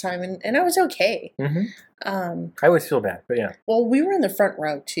last time, and I was okay. I always feel bad, but yeah. Well, we were in the front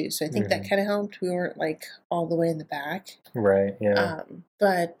row, too, so I think that kind of helped. We weren't, all the way in the back. Right, yeah.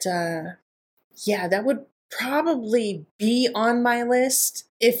 Yeah, that would probably be on my list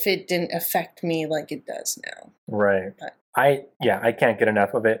if it didn't affect me like it does now. Right. But I can't get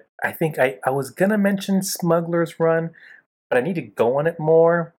enough of it. I think I was gonna mention Smuggler's Run, but I need to go on it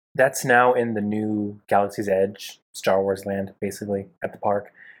more. That's now in the new Galaxy's Edge, Star Wars land, basically, at the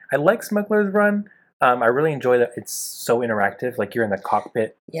park. I like Smuggler's Run. I really enjoy that it's so interactive, like you're in the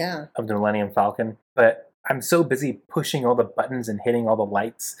cockpit of the Millennium Falcon. But I'm so busy pushing all the buttons and hitting all the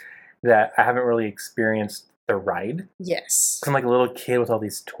lights that I haven't really experienced the ride. Yes. 'Cause I'm like a little kid with all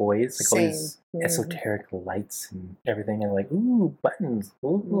these toys, like Same. all these esoteric lights and everything, and like, ooh, buttons.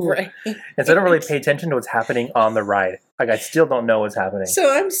 Ooh. Right. And so I don't really pay attention to what's happening on the ride. Like, I still don't know what's happening.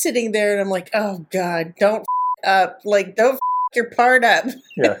 So I'm sitting there and I'm like, oh God, don't up. Like, don't your part up.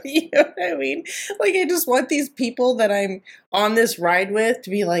 Yeah. You know what I mean? Like, I just want these people that I'm on this ride with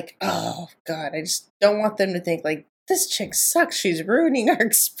to be like, oh God, I just don't want them to think like, this chick sucks. She's ruining our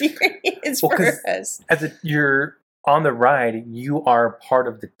experience for us. As you're on the ride, you are part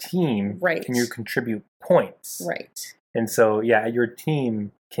of the team. Right. And you contribute points. Right. And so, yeah, your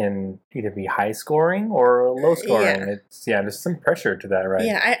team can either be high scoring or low scoring. There's some pressure to that, right?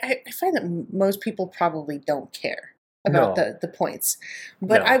 Yeah, I find that most people probably don't care about the points.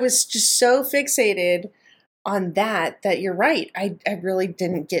 But I was just so fixated on that you're right. I really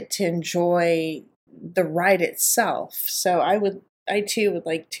didn't get to enjoy the ride itself. So I too would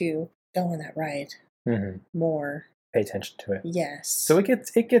like to go on that ride more. Pay attention to it. Yes. So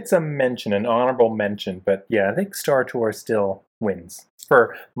it gets a mention, an honorable mention, but yeah, I think Star Tours still wins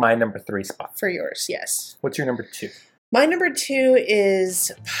for my number 3 spot. For yours, yes. What's your number 2? My number 2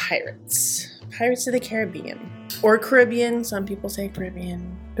 is Pirates. Pirates of the Caribbean. Or Caribbean. Some people say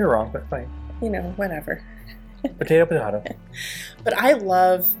Caribbean. They're wrong, but fine. Whatever. Potato, potato. But I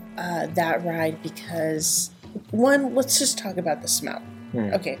love that ride because, one, let's just talk about the smell.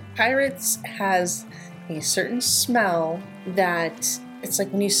 Okay, Pirates has a certain smell that it's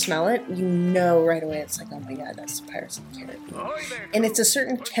like when you smell it, you know right away. It's like, oh my God, that's the Pirates of the Caribbean. And it's a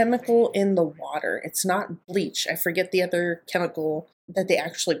certain chemical in the water. It's not bleach. I forget the other chemical that they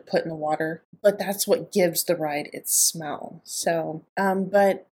actually put in the water, but that's what gives the ride its smell. So,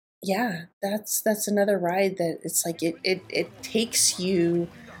 but yeah, that's another ride that it's like it takes you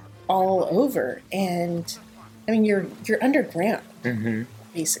all over, and I mean you're underground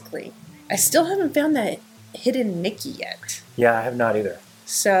basically. I still haven't found that hidden Mickey yet. Yeah, I have not either.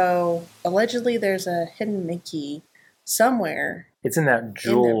 So allegedly there's a hidden Mickey somewhere. It's in that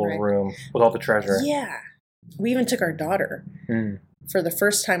jewel room with all the treasure. Yeah, we even took our daughter for the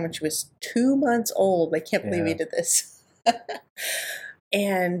first time when she was 2 months old. I can't believe we did this.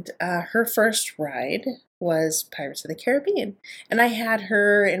 And her first ride was Pirates of the Caribbean. And I had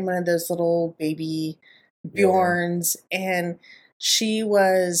her in one of those little baby Bjorns, and she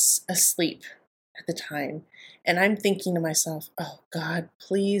was asleep at the time. And I'm thinking to myself, oh God,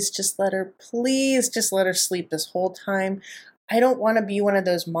 please just let her sleep this whole time. I don't want to be one of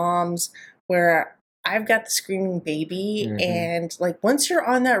those moms where I've got the screaming baby, and like once you're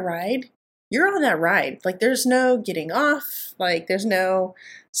on that ride, you're on that ride. Like there's no getting off, like there's no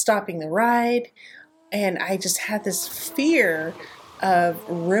stopping the ride. And I just had this fear of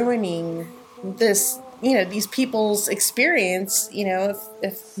ruining this, these people's experience,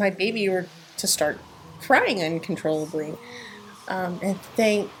 if my baby were to start crying uncontrollably. And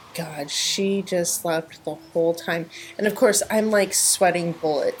thank God she just slept the whole time. And of course, I'm like sweating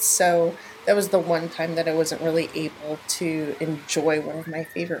bullets. So that was the one time that I wasn't really able to enjoy one of my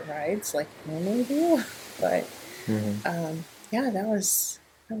favorite rides like I normally do. But yeah, that was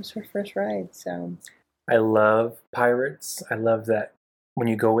her first ride. So I love Pirates. I love that when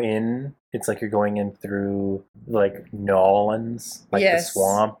you go in, it's like you're going in through like Nolans, like the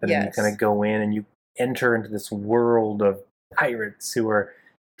swamp, and then you kind of go in and you enter into this world of pirates who are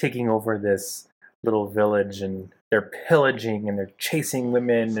taking over this little village, and they're pillaging and they're chasing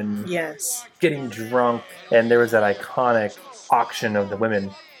women and getting drunk. And there was that iconic auction of the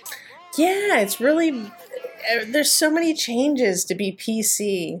women. Yeah, it's really, there's so many changes to be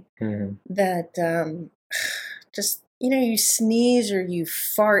PC that just, you sneeze or you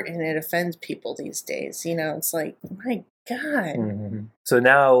fart and it offends people these days. It's like, my God. So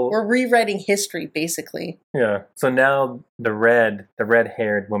now we're rewriting history, basically. Yeah. So now the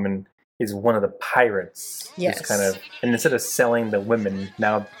red-haired woman is one of the pirates. Yes. Just kind of, and instead of selling the women,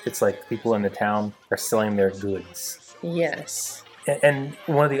 now it's like people in the town are selling their goods. Yes. And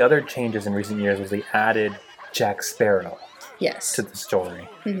one of the other changes in recent years was they added Jack Sparrow. Yes. To the story.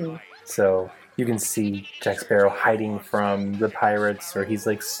 So you can see Jack Sparrow hiding from the pirates, or he's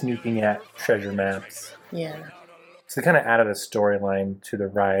like snooping at treasure maps. Yeah. So they kind of added a storyline to the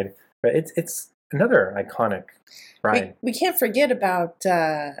ride, but it's another iconic ride. We can't forget about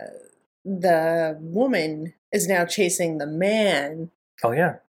the woman is now chasing the man. Oh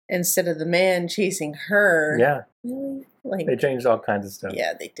yeah. Instead of the man chasing her. Yeah. Really? Like they changed all kinds of stuff.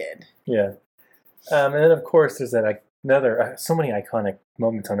 Yeah, they did. Yeah. And then of course there's that another so many iconic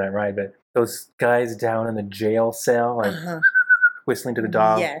moments on that ride, but those guys down in the jail cell, like whistling to the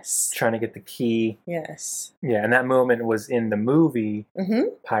dog, trying to get the key. Yes. Yeah, and that moment was in the movie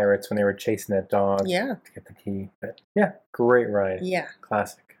Pirates when they were chasing that dog to get the key. But yeah, great ride. Yeah.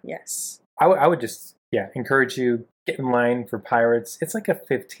 Classic. Yes. I would just encourage you, get in line for Pirates. It's like a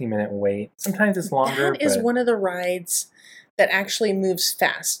 15-minute wait. Sometimes it's longer. That is one of the rides that actually moves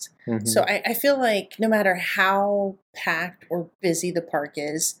fast. So I feel like no matter how packed or busy the park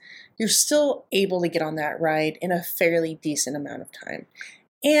is, you're still able to get on that ride in a fairly decent amount of time.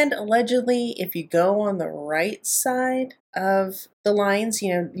 And allegedly, if you go on the right side of the lines,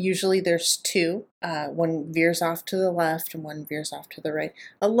 usually there's two. One veers off to the left and one veers off to the right.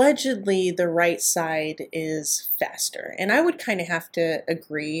 Allegedly, the right side is faster. And I would kind of have to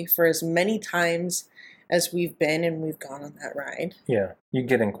agree for as many times as we've been and we've gone on that ride. Yeah, you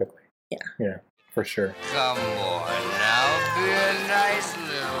get in quickly. Yeah. Yeah, for sure. Come on now, be a nice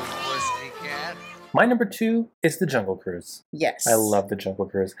little pussycat. My number 2 is the Jungle Cruise. Yes. I love the Jungle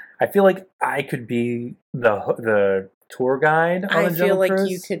Cruise. I feel like I could be the tour guide on the Jungle Cruise. I feel like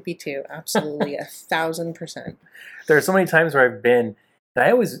you could be too. Absolutely. 1,000%. There are so many times where I've been, and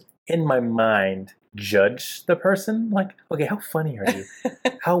I always, in my mind, judge the person. Like, okay, how funny are you?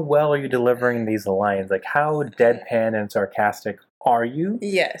 How well are you delivering these lines? Like, how deadpan and sarcastic are you?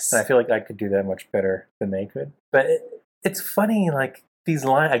 Yes. And I feel like I could do that much better than they could. But it's funny, like, these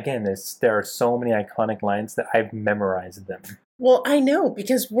lines, again, there are so many iconic lines that I've memorized them. Well, I know,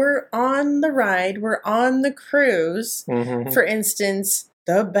 because we're on the ride, we're on the cruise. For instance,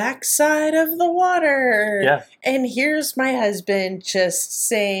 the backside of the water. Yeah. And here's my husband just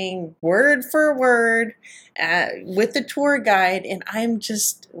saying word for word with the tour guide, and I'm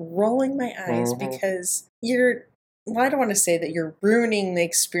just rolling my eyes because I don't want to say that you're ruining the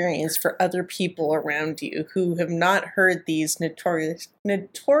experience for other people around you who have not heard these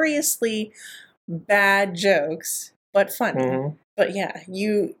notoriously bad jokes, but funny. But yeah,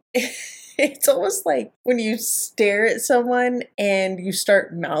 it's almost like when you stare at someone and you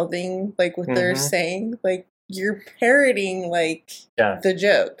start mouthing like what they're saying, like you're parroting like the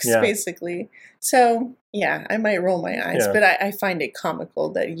jokes, basically. So yeah, I might roll my eyes, but I find it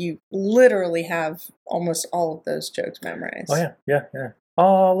comical that you literally have almost all of those jokes memorized. Oh yeah.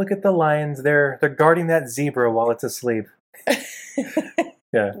 Oh, look at the lions! They're guarding that zebra while it's asleep.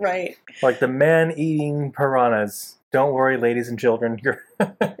 Yeah. Right. Like the man-eating piranhas. Don't worry, ladies and children.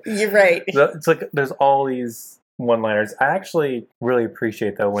 You're right. It's like there's all these one-liners. I actually really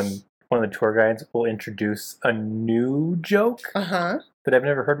appreciate, though, when one of the tour guides will introduce a new joke that I've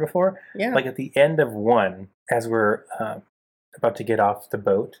never heard before. Yeah. Like at the end of one, as we're about to get off the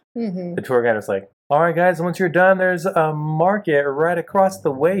boat, the tour guide was like, all right, guys, once you're done, there's a market right across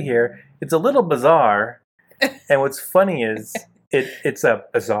the way here. It's a little bizarre. And what's funny is it's a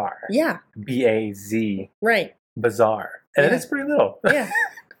bazaar. Yeah. B-A-Z. Right. Bazaar. And it is pretty little. Yeah.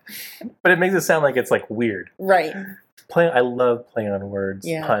 But it makes it sound like it's like weird. Right. I love playing on words,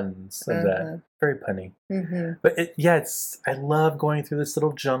 Yeah. puns of that. Very punny. Mm-hmm. But I love going through this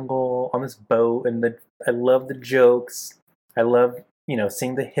little jungle on this boat, and I love the jokes. I love,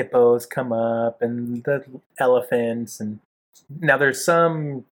 seeing the hippos come up and the elephants. And now there's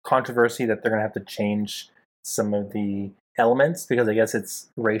some controversy that they're going to have to change some of the elements because I guess it's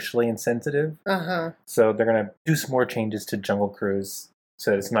racially insensitive. So they're going to do some more changes to Jungle Cruise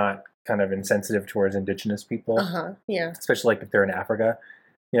so that it's not kind of insensitive towards indigenous people. Yeah. Especially like if they're in Africa,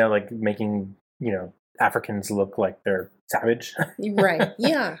 like making, Africans look like they're savage. Right.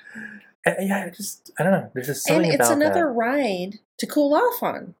 Yeah. And I don't know. There's just something and it's about another that. ride to cool off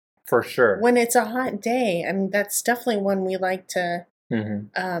on. For sure. When it's a hot day. I mean, that's definitely one we like to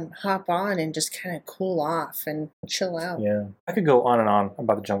hop on and just kind of cool off and chill out. Yeah. I could go on and on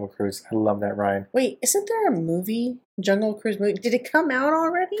about the Jungle Cruise. I love that ride. Wait, isn't there a movie, Jungle Cruise movie? Did it come out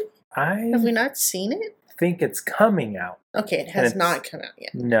already? Have we not seen it? Think it's coming out. Okay, it has not come out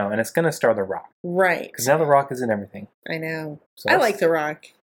yet. No, and it's going to star The Rock. Right. Because now The Rock is in everything. I know. So I like The Rock.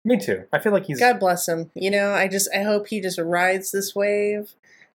 Me too. I feel like he's... God bless him. I hope he just rides this wave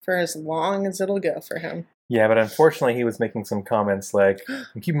for as long as it'll go for him. Yeah, but unfortunately he was making some comments like,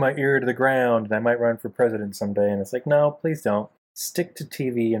 I'm keeping my ear to the ground and I might run for president someday. And it's like, no, please don't. Stick to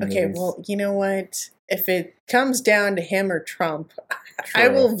TV and Okay, movies. well, you know what? If it comes down to him or Trump, I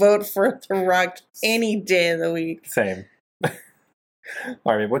will vote for The Rock any day of the week. Same.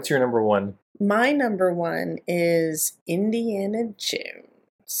 All right, what's your number one? My number one is Indiana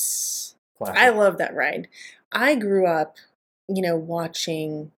Jones. Classic. I love that ride. I grew up,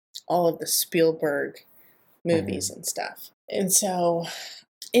 watching all of the Spielberg movies and stuff. And so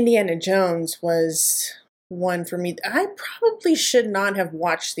Indiana Jones was one for me. I probably should not have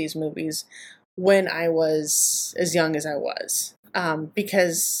watched these movies when I was as young as I was,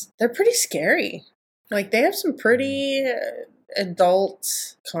 because they're pretty scary. Like, they have some pretty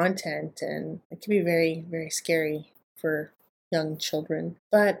adult content, and it can be very, very scary for young children.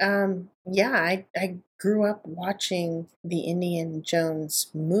 But I grew up watching the Indiana Jones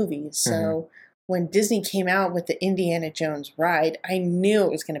movies, so when Disney came out with the Indiana Jones ride, I knew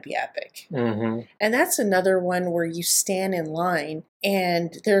it was going to be epic. And that's another one where you stand in line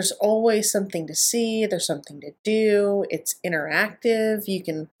and there's always something to see, there's something to do, it's interactive, you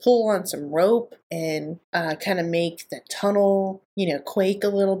can pull on some rope and kind of make the tunnel, quake a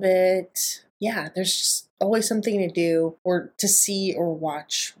little bit. Yeah, there's just always something to do or to see or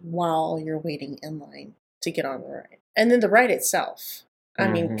watch while you're waiting in line to get on the ride. And then the ride itself. I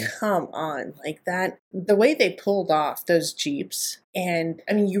mean, come on, like that, the way they pulled off those Jeeps, and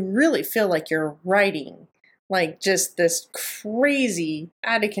I mean, you really feel like you're riding like just this crazy,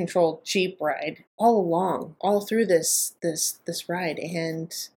 out of control Jeep ride all along, all through this ride,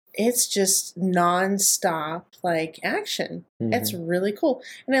 and it's just nonstop like action. It's really cool,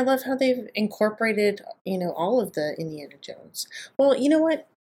 and I love how they've incorporated, all of the Indiana Jones. Well, you know what?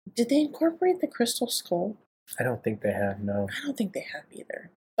 Did they incorporate the Crystal Skull? I don't think they have, no. I don't think they have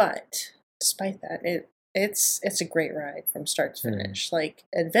either. But despite that, it's a great ride from start to finish. Like,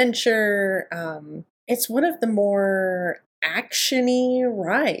 adventure. It's one of the more action-y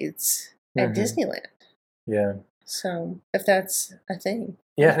rides at Disneyland. Yeah. So, if that's a thing.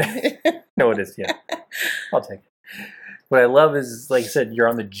 Yeah. No, it is, yeah. I'll take it. What I love is, like I said, you're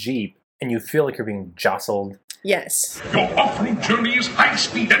on the Jeep and you feel like you're being jostled. Yes. Your off-road journey is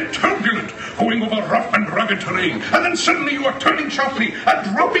high-speed and turbulent, going over rough and rugged terrain, and then suddenly you are turning sharply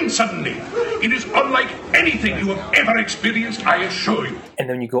and dropping suddenly. It is unlike anything you have ever experienced, I assure you. And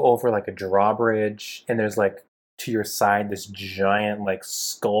then you go over like a drawbridge, and there's like to your side this giant like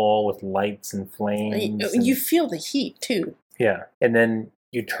skull with lights and flames. You feel the heat too. Yeah. And then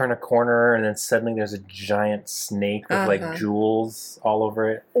you turn a corner and then suddenly there's a giant snake with like jewels all over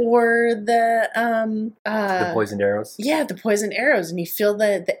it. Or the poisoned arrows. Yeah, the poisoned arrows, and you feel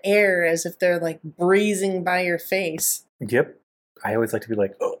the air as if they're like breezing by your face. Yep. I always like to be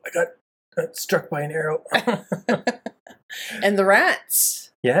like, oh, I got struck by an arrow. And the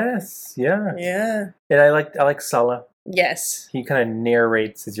rats. Yes, yeah. Yeah. And I like Sala. Yes. He kind of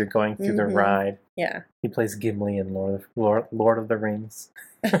narrates as you're going through the Mhm. ride. Yeah. He plays Gimli in Lord of the Rings.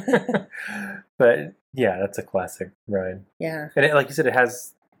 But yeah, that's a classic ride. Yeah. And like you said, it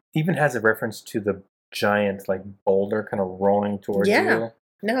even has a reference to the giant like boulder kind of rolling towards Yeah. you.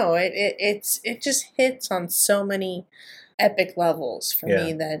 No, it just hits on so many epic levels for Yeah.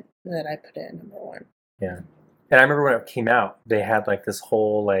 me that I put it at number one. Yeah. And I remember when it came out, they had like this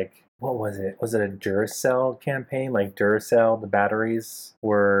whole like, what was it? Was it a Duracell campaign? Like Duracell, the batteries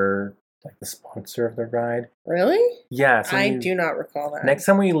were like the sponsor of the ride. Really? Yeah. So I do not recall that. next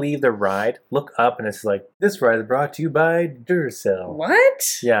time when you leave the ride, look up and it's like, this ride is brought to you by Duracell.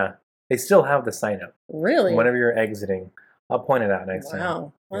 What? Yeah. They still have the sign up. Really? Whenever you're exiting, I'll point it out next time.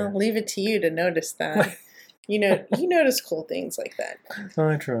 Wow. Well, Yeah. leave it to you to notice that. You notice cool things like that.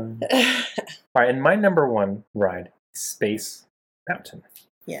 I try. All right, and my number one ride is Space Mountain.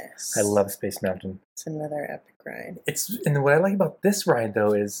 Yes. I love Space Mountain. It's another epic ride. And what I like about this ride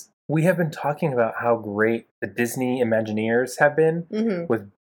though is we have been talking about how great the Disney Imagineers have been Mm-hmm. with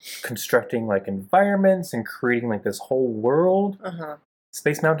constructing like environments and creating like this whole world. Uh-huh.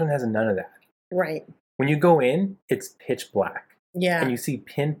 Space Mountain has none of that. Right. When you go in, it's pitch black. Yeah. And you see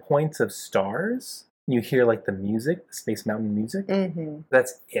pinpoints of stars. You hear like the music, the Space Mountain music. Mm-hmm.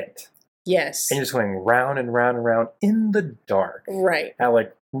 That's it. Yes. And you're just going round and round and round in the dark Right. at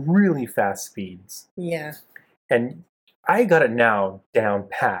like really fast speeds. Yeah. And I got it now down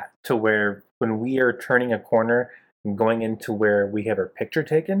pat to where when we are turning a corner and going into where we have our picture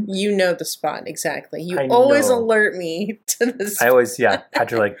taken, You know the spot exactly. You I always know. alert me to the spot. I always,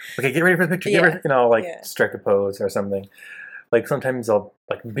 Patrick, like, okay, get ready for the picture, get ready, like Yeah. strike a pose or something. Like sometimes I'll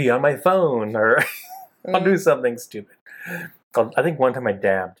like be on my phone or I'll do something stupid. I think one time I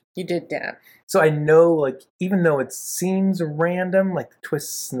dabbed. You did dab. So I know, like, even though it seems random, like the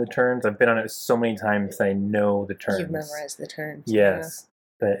twists and the turns, I've been on it so many times that I know the turns. You've memorized the turns. Yes.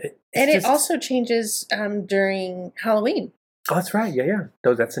 But And it's it also changes during Halloween. Oh, that's right. Yeah.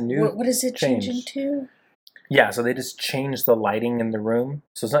 That's a new. What does it change change. into? Yeah, so they just changed the lighting in the room.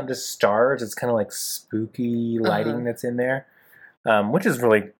 So it's not just stars, it's kind of like spooky lighting that's in there, which is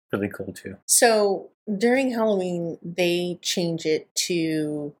really, really cool too. So during Halloween, they change it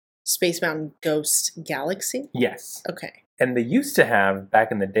to Space Mountain Ghost Galaxy. Yes. Okay. And they used to have,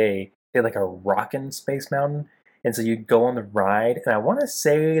 back in the day, they had like a rockin' Space Mountain. And so you'd go on the ride, and I want to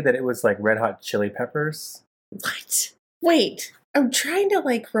say that it was like Red Hot Chili Peppers. What? Wait. I'm trying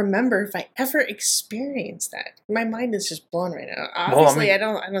to remember if I ever experienced that. My mind is just blown right now. Obviously, I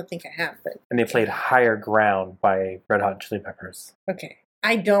don't think I have, but And they played Higher Ground by Red Hot Chili Peppers. okay.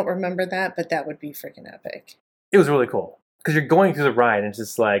 I don't remember that, but that would be freaking epic. It was really cool. Because you're going through the ride, and it's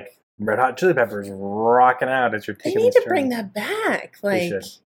just like Red Hot Chili Peppers rocking out as you're They taking need these to bring turns. that back, They should.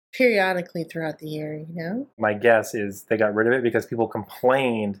 periodically throughout the year, you know? My guess is they got rid of it because people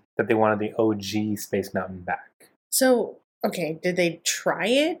complained that they wanted the OG Space Mountain back. So, okay, did they try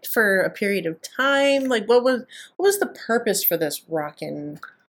it for a period of time? Like, what was the purpose for this rockin'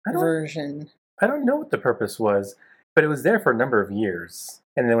 version? I don't know what the purpose was, but it was there for a number of years,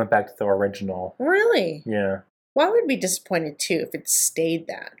 and then went back to the original. Really? Yeah. Well, I would be disappointed too if it stayed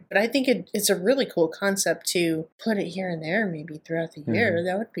that. But I think it's a really cool concept to put it here and there, maybe throughout the year.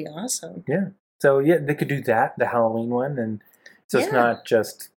 That would be awesome. Yeah. So yeah, they could do that, the Halloween one, and so it's Yeah. not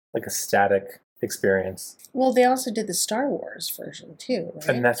just like a static experience. Well, they also did the Star Wars version too, right?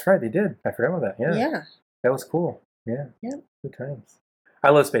 And that's right, they did. I forgot about that. Yeah. Yeah. That was cool. Yeah. Yep. Good times. I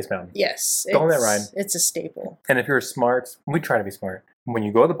love Space Mountain. Yes. Go on that ride. It's a staple. And if you're smart, we try to be smart. When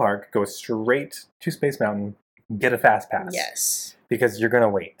you go to the park, go straight to Space Mountain, get a fast pass. Yes. Because you're going to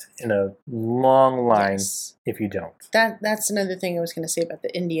wait in a long line Yes. if you don't. That's another thing I was going to say about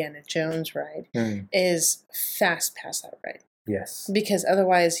the Indiana Jones ride is fast pass that ride. Yes. Because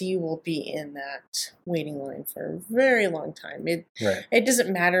otherwise you will be in that waiting line for a very long time. Right. It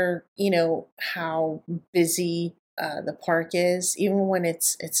doesn't matter, how busy the park is. Even when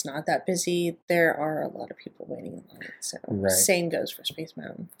it's not that busy, there are a lot of people waiting in line. So Right. same goes for Space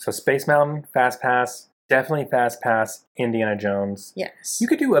Mountain. So Space Mountain, fast pass, definitely fast pass, Indiana Jones. Yes. You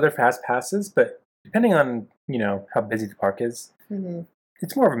could do other fast passes, but depending on, how busy the park is, Mm-hmm.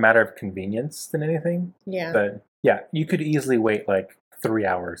 it's more of a matter of convenience than anything. Yeah. But yeah, you could easily wait like 3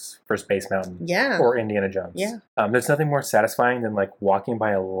 hours for Space Mountain Yeah. or Indiana Jones. Yeah. There's nothing more satisfying than like walking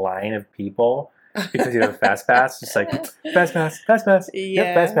by a line of people because you have a fast pass. Just like fast pass. Yeah.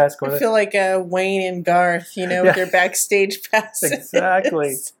 Yep, fast pass. Go I with it. feel like Wayne and Garth, with Yeah. their backstage passes.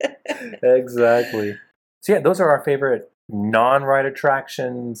 Exactly. Exactly. So yeah, those are our favorite non-ride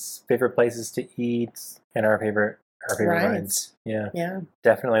attractions, favorite places to eat, and our favorite our favorite rides. rides. Yeah. Yeah.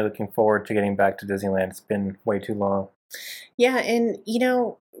 Definitely looking forward to getting back to Disneyland. It's been way too long. Yeah, and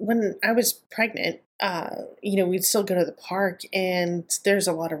when I was pregnant, we'd still go to the park, and there's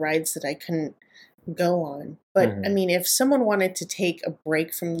a lot of rides that I couldn't go on. But I mean, if someone wanted to take a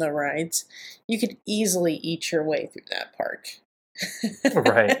break from the rides, you could easily eat your way through that park.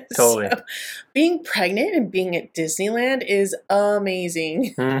 Right, totally. So, being pregnant and being at Disneyland is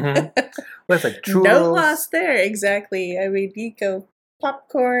amazing. Well, it's like churros. No loss there, exactly. I mean, you go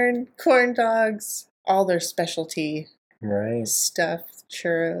popcorn, corn dogs, all their specialty stuff,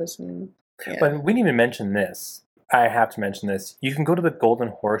 churros, and But we didn't even mention this. I have to mention this. You can go to the Golden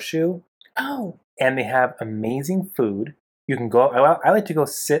Horseshoe. Oh. And they have amazing food. You can go. I like to go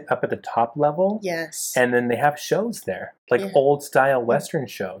sit up at the top level. Yes. And then they have shows there, like old style Western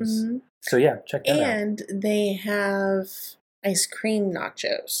shows. Mm-hmm. So yeah, check that out. And they have ice cream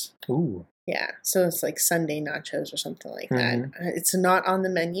nachos. Ooh. Yeah, so it's like Sunday nachos or something like that. It's not on the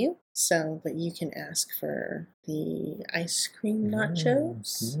menu, but you can ask for the ice cream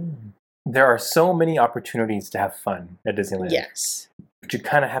nachos. There are so many opportunities to have fun at Disneyland. Yes. But you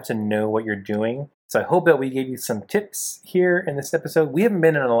kind of have to know what you're doing. So I hope that we gave you some tips here in this episode. We haven't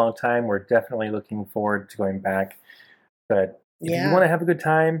been in a long time. We're definitely looking forward to going back. But if you want to have a good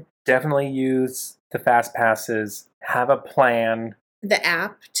time, definitely use the fast passes. Have a plan. The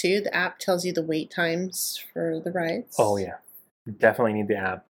app, too. The app tells you the wait times for the rides. Oh, yeah. You definitely need the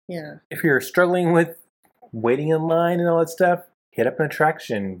app. Yeah. If you're struggling with waiting in line and all that stuff, hit up an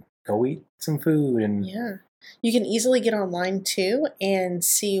attraction. Go eat some food. And yeah. You can easily get online, too, and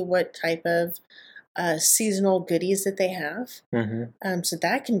see what type of seasonal goodies that they have. So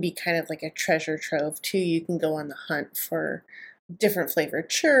that can be kind of like a treasure trove, too. You can go on the hunt for different flavored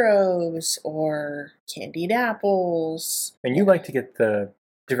churros or candied apples. And you like to get the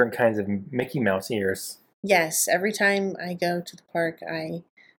different kinds of Mickey Mouse ears. Yes, every time I go to the park, I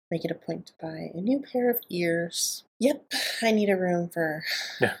make it a point to buy a new pair of ears. Yep, I need a room for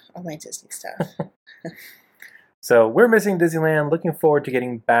all my Disney stuff. So we're missing Disneyland, looking forward to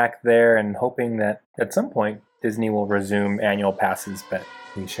getting back there and hoping that at some point Disney will resume annual passes, but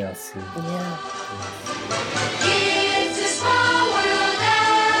we shall see. Yeah.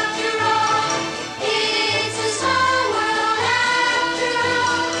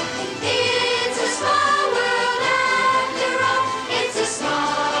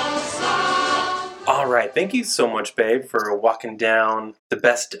 All right, thank you so much, babe, for walking down the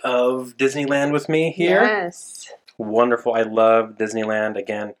best of Disneyland with me here. Yes. Wonderful. I love Disneyland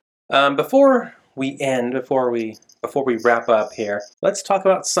again. Before we wrap up here, let's talk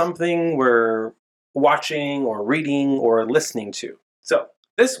about something we're watching or reading or listening to. So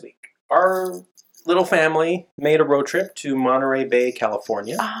this week, our little family made a road trip to Monterey Bay,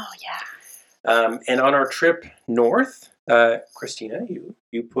 California. Oh, yeah. And on our trip north, Christina,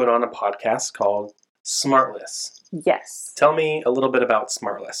 you put on a podcast called Smartless. Yes. Tell me a little bit about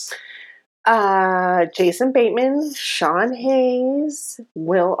Smartless. Jason Bateman, Sean Hayes,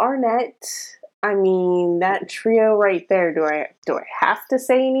 Will Arnett. I mean, that trio right there. Do I have to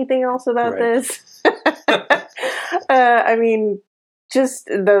say anything else about this? I mean, just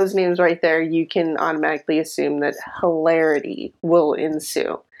those names right there, you can automatically assume that hilarity will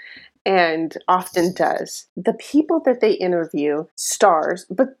ensue. And often does. The people that they interview, stars,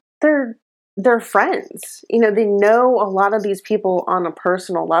 but they're friends. You know, they know a lot of these people on a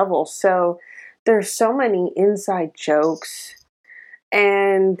personal level. So there's so many inside jokes.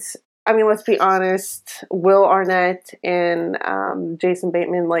 And I mean, let's be honest, Will Arnett and Jason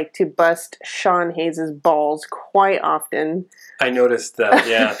Bateman like to bust Sean Hayes' balls quite often. I noticed that,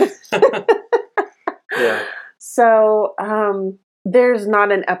 yeah. Yeah. So, there's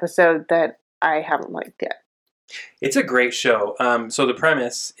not an episode that I haven't liked yet. It's a great show. So the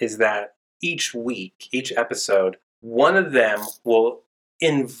premise is that each week, each episode, one of them will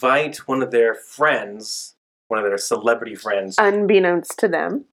invite one of their friends, one of their celebrity friends. Unbeknownst to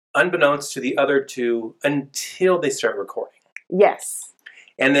them. Unbeknownst to the other two until they start recording. Yes.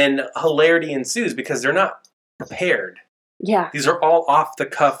 And then hilarity ensues because they're not prepared. Yeah. These are all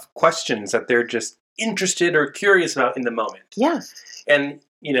off-the-cuff questions that they're just interested or curious about in the moment. Yeah. And,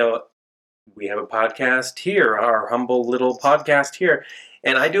 you know, we have a podcast here, our humble little podcast here,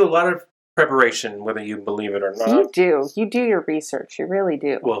 and I do a lot of preparation, whether you believe it or not. You do. You do your research. You really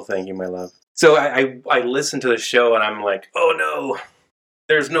do. Well, thank you, my love. So I listen to the show and I'm like, oh no,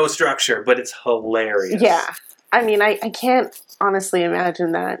 there's no structure, but it's hilarious. Yeah. I mean, I can't honestly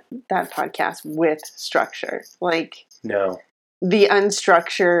imagine that podcast with structure. Like, no. the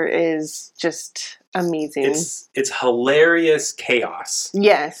unstructure is just amazing. It's hilarious chaos.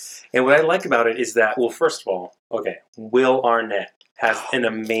 Yes. And what I like about it is that, well, first of all, okay, Will Arnett has an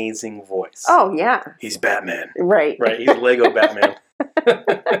amazing voice. Oh, yeah. He's Batman. Right. Right, he's Lego Batman.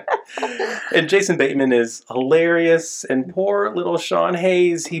 And Jason Bateman is hilarious, and poor little Sean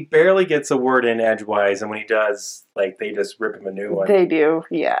Hayes, he barely gets a word in edgewise, and when he does, like, they just rip him a new one. They do,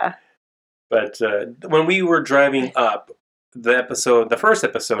 yeah. But when we were driving up, the first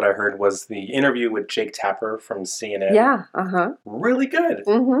episode I heard was the interview with Jake Tapper from CNN. Yeah, uh-huh. Really good.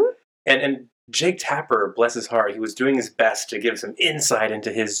 Mm-hmm. And Jake Tapper, bless his heart, he was doing his best to give some insight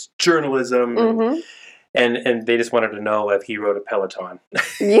into his journalism. Mm-hmm. And they just wanted to know if he rode a Peloton.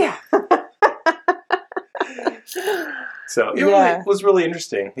 Yeah. So it was really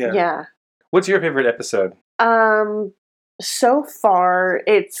interesting. Yeah. Yeah. What's your favorite episode? So far,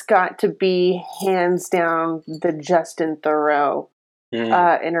 it's got to be hands down the Justin Theroux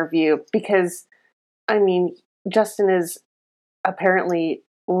interview, because, I mean, Justin is apparently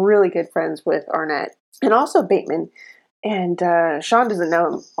really good friends with Arnett and also Bateman, and Sean doesn't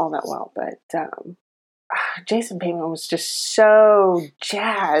know him all that well, but Jason Bateman was just so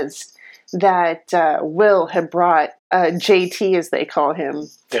jazzed that Will had brought JT, as they call him,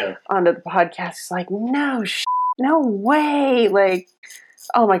 onto the podcast. He's like, no way. Like,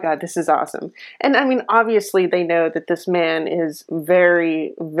 oh my God, this is awesome. And I mean, obviously they know that this man is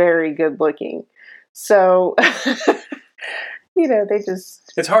very, very good looking. So, they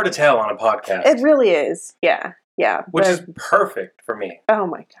just... It's hard to tell on a podcast. It really is. Yeah. Yeah. Which is perfect for me. Oh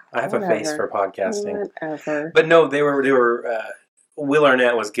my God. I have a face for podcasting. Whatever. But no, they were Will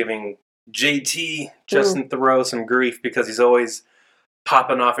Arnett was giving JT, Justin Theroux, some grief because he's always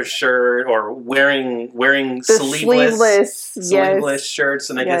popping off his shirt or wearing sleeveless shirts,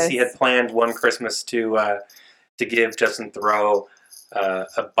 and I guess he had planned one Christmas to give Justin Theroux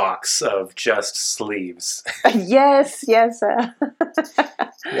a box of just sleeves. Yes. That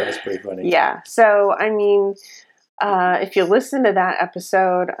was pretty funny. Yeah. So I mean, if you listen to that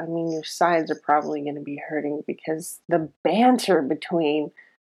episode, I mean, your sides are probably going to be hurting because the banter between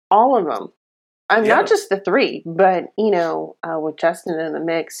all of them. Not just the three, but, with Justin in the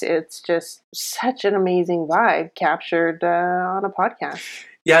mix, it's just such an amazing vibe captured on a podcast.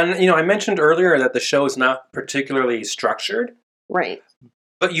 Yeah, and, I mentioned earlier that the show is not particularly structured. Right.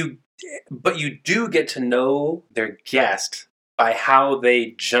 But you do get to know their guest by how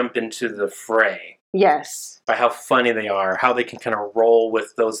they jump into the fray. Yes. By how funny they are, how they can kind of roll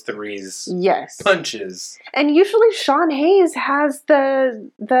with those threes punches. And usually Sean Hayes has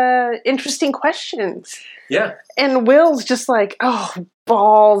the interesting questions. Yeah. And Will's just like, oh,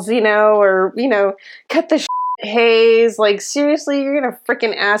 balls, or, cut the Hayes. Like, seriously, you're going to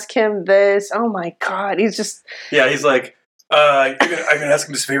freaking ask him this? Oh my God. He's just... Yeah, he's like, I'm going to ask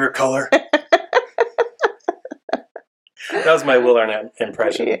him his favorite color. That was my Will Arnett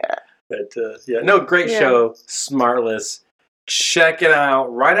impression. Yeah. But, great show, Smartless. Check it out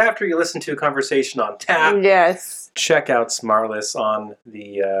right after you listen to a Conversation on Tap. Yes. Check out Smartless on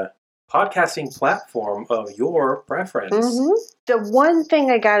the podcasting platform of your preference. Mm-hmm. The one thing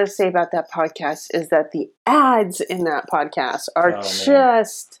I got to say about that podcast is that the ads in that podcast are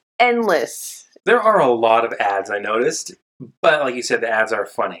just endless. There are a lot of ads, I noticed. But like you said, the ads are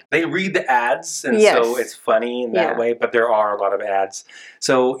funny. They read the ads, and so it's funny in that way, but there are a lot of ads.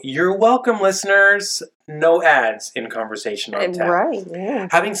 So you're welcome, listeners. No ads in Conversation on Tap. Right, yeah.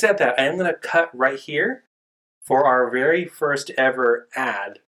 Having said that, I am going to cut right here for our very first ever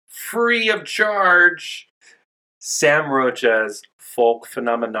ad, free of charge, Sam Rocha's Folk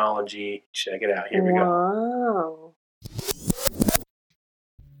Phenomenology. Check it out. Here we go. Wow.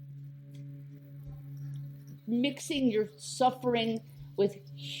 Mixing your suffering with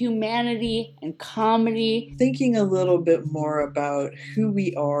humanity and comedy. Thinking a little bit more about who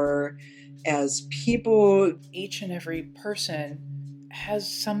we are as people. Each and every person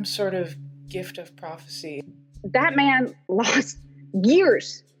has some sort of gift of prophecy. That man lost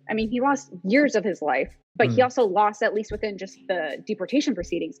years. I mean, he lost years of his life, but he also lost, at least within just the deportation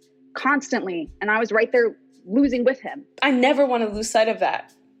proceedings, constantly. And I was right there losing with him. I never want to lose sight of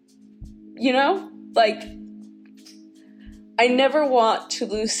that. I never want to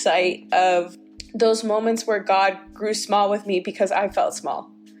lose sight of those moments where God grew small with me because I felt small.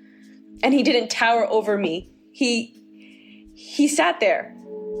 And he didn't tower over me. He sat there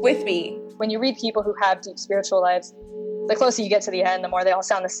with me. When you read people who have deep spiritual lives, the closer you get to the end, the more they all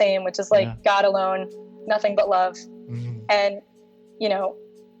sound the same, which is God alone, nothing but love. Mm-hmm. And,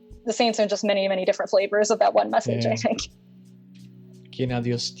 the saints are just many, many different flavors of that one message, I think. Quien a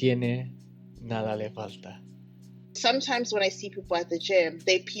Dios tiene, nada le falta. sometimes when I see people at the gym,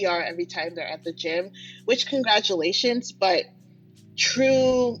 they PR every time they're at the gym, which congratulations, but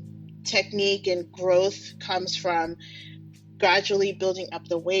true technique and growth comes from gradually building up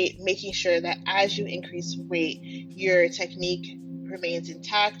the weight, making sure that as you increase weight, your technique remains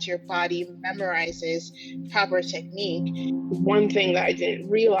intact, your body memorizes proper technique. One thing that I didn't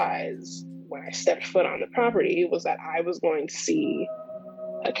realize when I stepped foot on the property was that I was going to see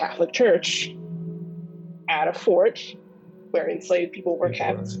a Catholic church at a fort where enslaved people were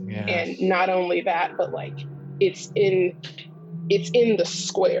kept. Yeah. And not only that, but like it's in the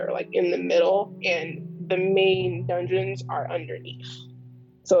square, like in the middle, and the main dungeons are underneath.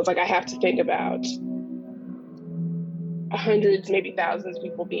 So it's like I have to think about hundreds, maybe thousands of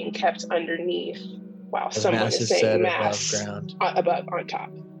people being kept underneath while someone is saying mass above on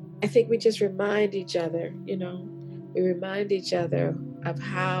top. I think we just remind each other, we remind each other of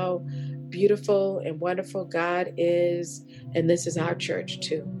how beautiful and wonderful God is, and this is our church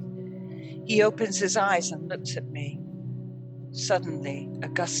too. He opens his eyes and looks at me. Suddenly,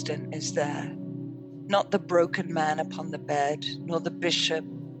 Augustine is there. Not the broken man upon the bed, nor the bishop,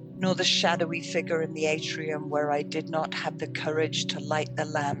 nor the shadowy figure in the atrium where I did not have the courage to light the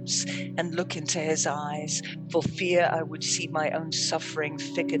lamps and look into his eyes, for fear I would see my own suffering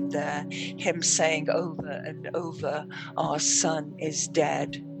figured there, him saying over and over, "Our son is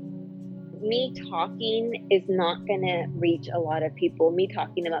dead." Me talking is not going to reach a lot of people, me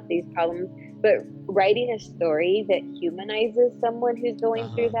talking about these problems, but writing a story that humanizes someone who's going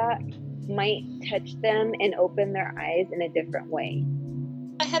through that might touch them and open their eyes in a different way.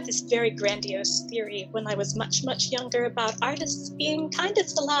 I had this very grandiose theory when I was much, much younger about artists being kind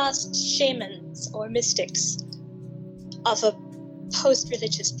of the last shamans or mystics of a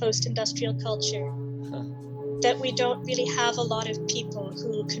post-religious, post-industrial culture. That we don't really have a lot of people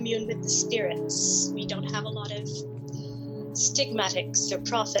who commune with the spirits. We don't have a lot of stigmatics or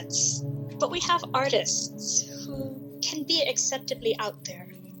prophets. But we have artists who can be acceptably out there.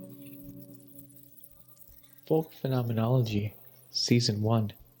 Folk Phenomenology, Season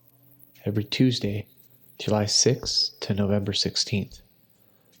 1, every Tuesday, July 6th to November 16th.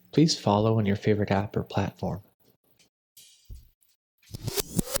 Please follow on your favorite app or platform.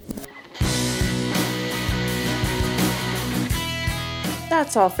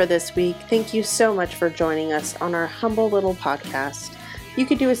 That's all for this week. Thank you so much for joining us on our humble little podcast. You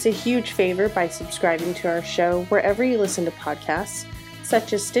could do us a huge favor by subscribing to our show wherever you listen to podcasts,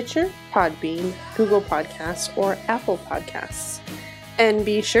 such as Stitcher, Podbean, Google Podcasts, or Apple Podcasts. And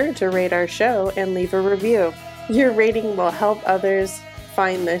be sure to rate our show and leave a review. Your rating will help others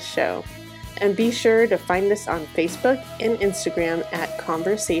find this show. And be sure to find us on Facebook and Instagram at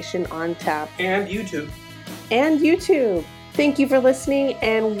Conversation on Tap. And YouTube. Thank you for listening,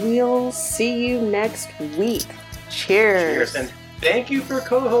 and we'll see you next week. Cheers. Cheers, and thank you for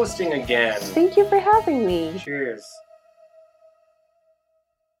co-hosting again. Thank you for having me. Cheers.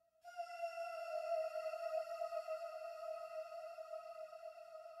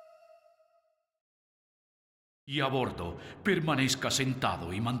 Y a bordo, permanezca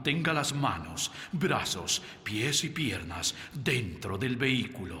sentado y mantenga las manos, brazos, pies y piernas dentro del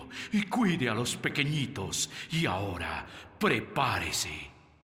vehículo y cuide a los pequeñitos. Y ahora, prepárese.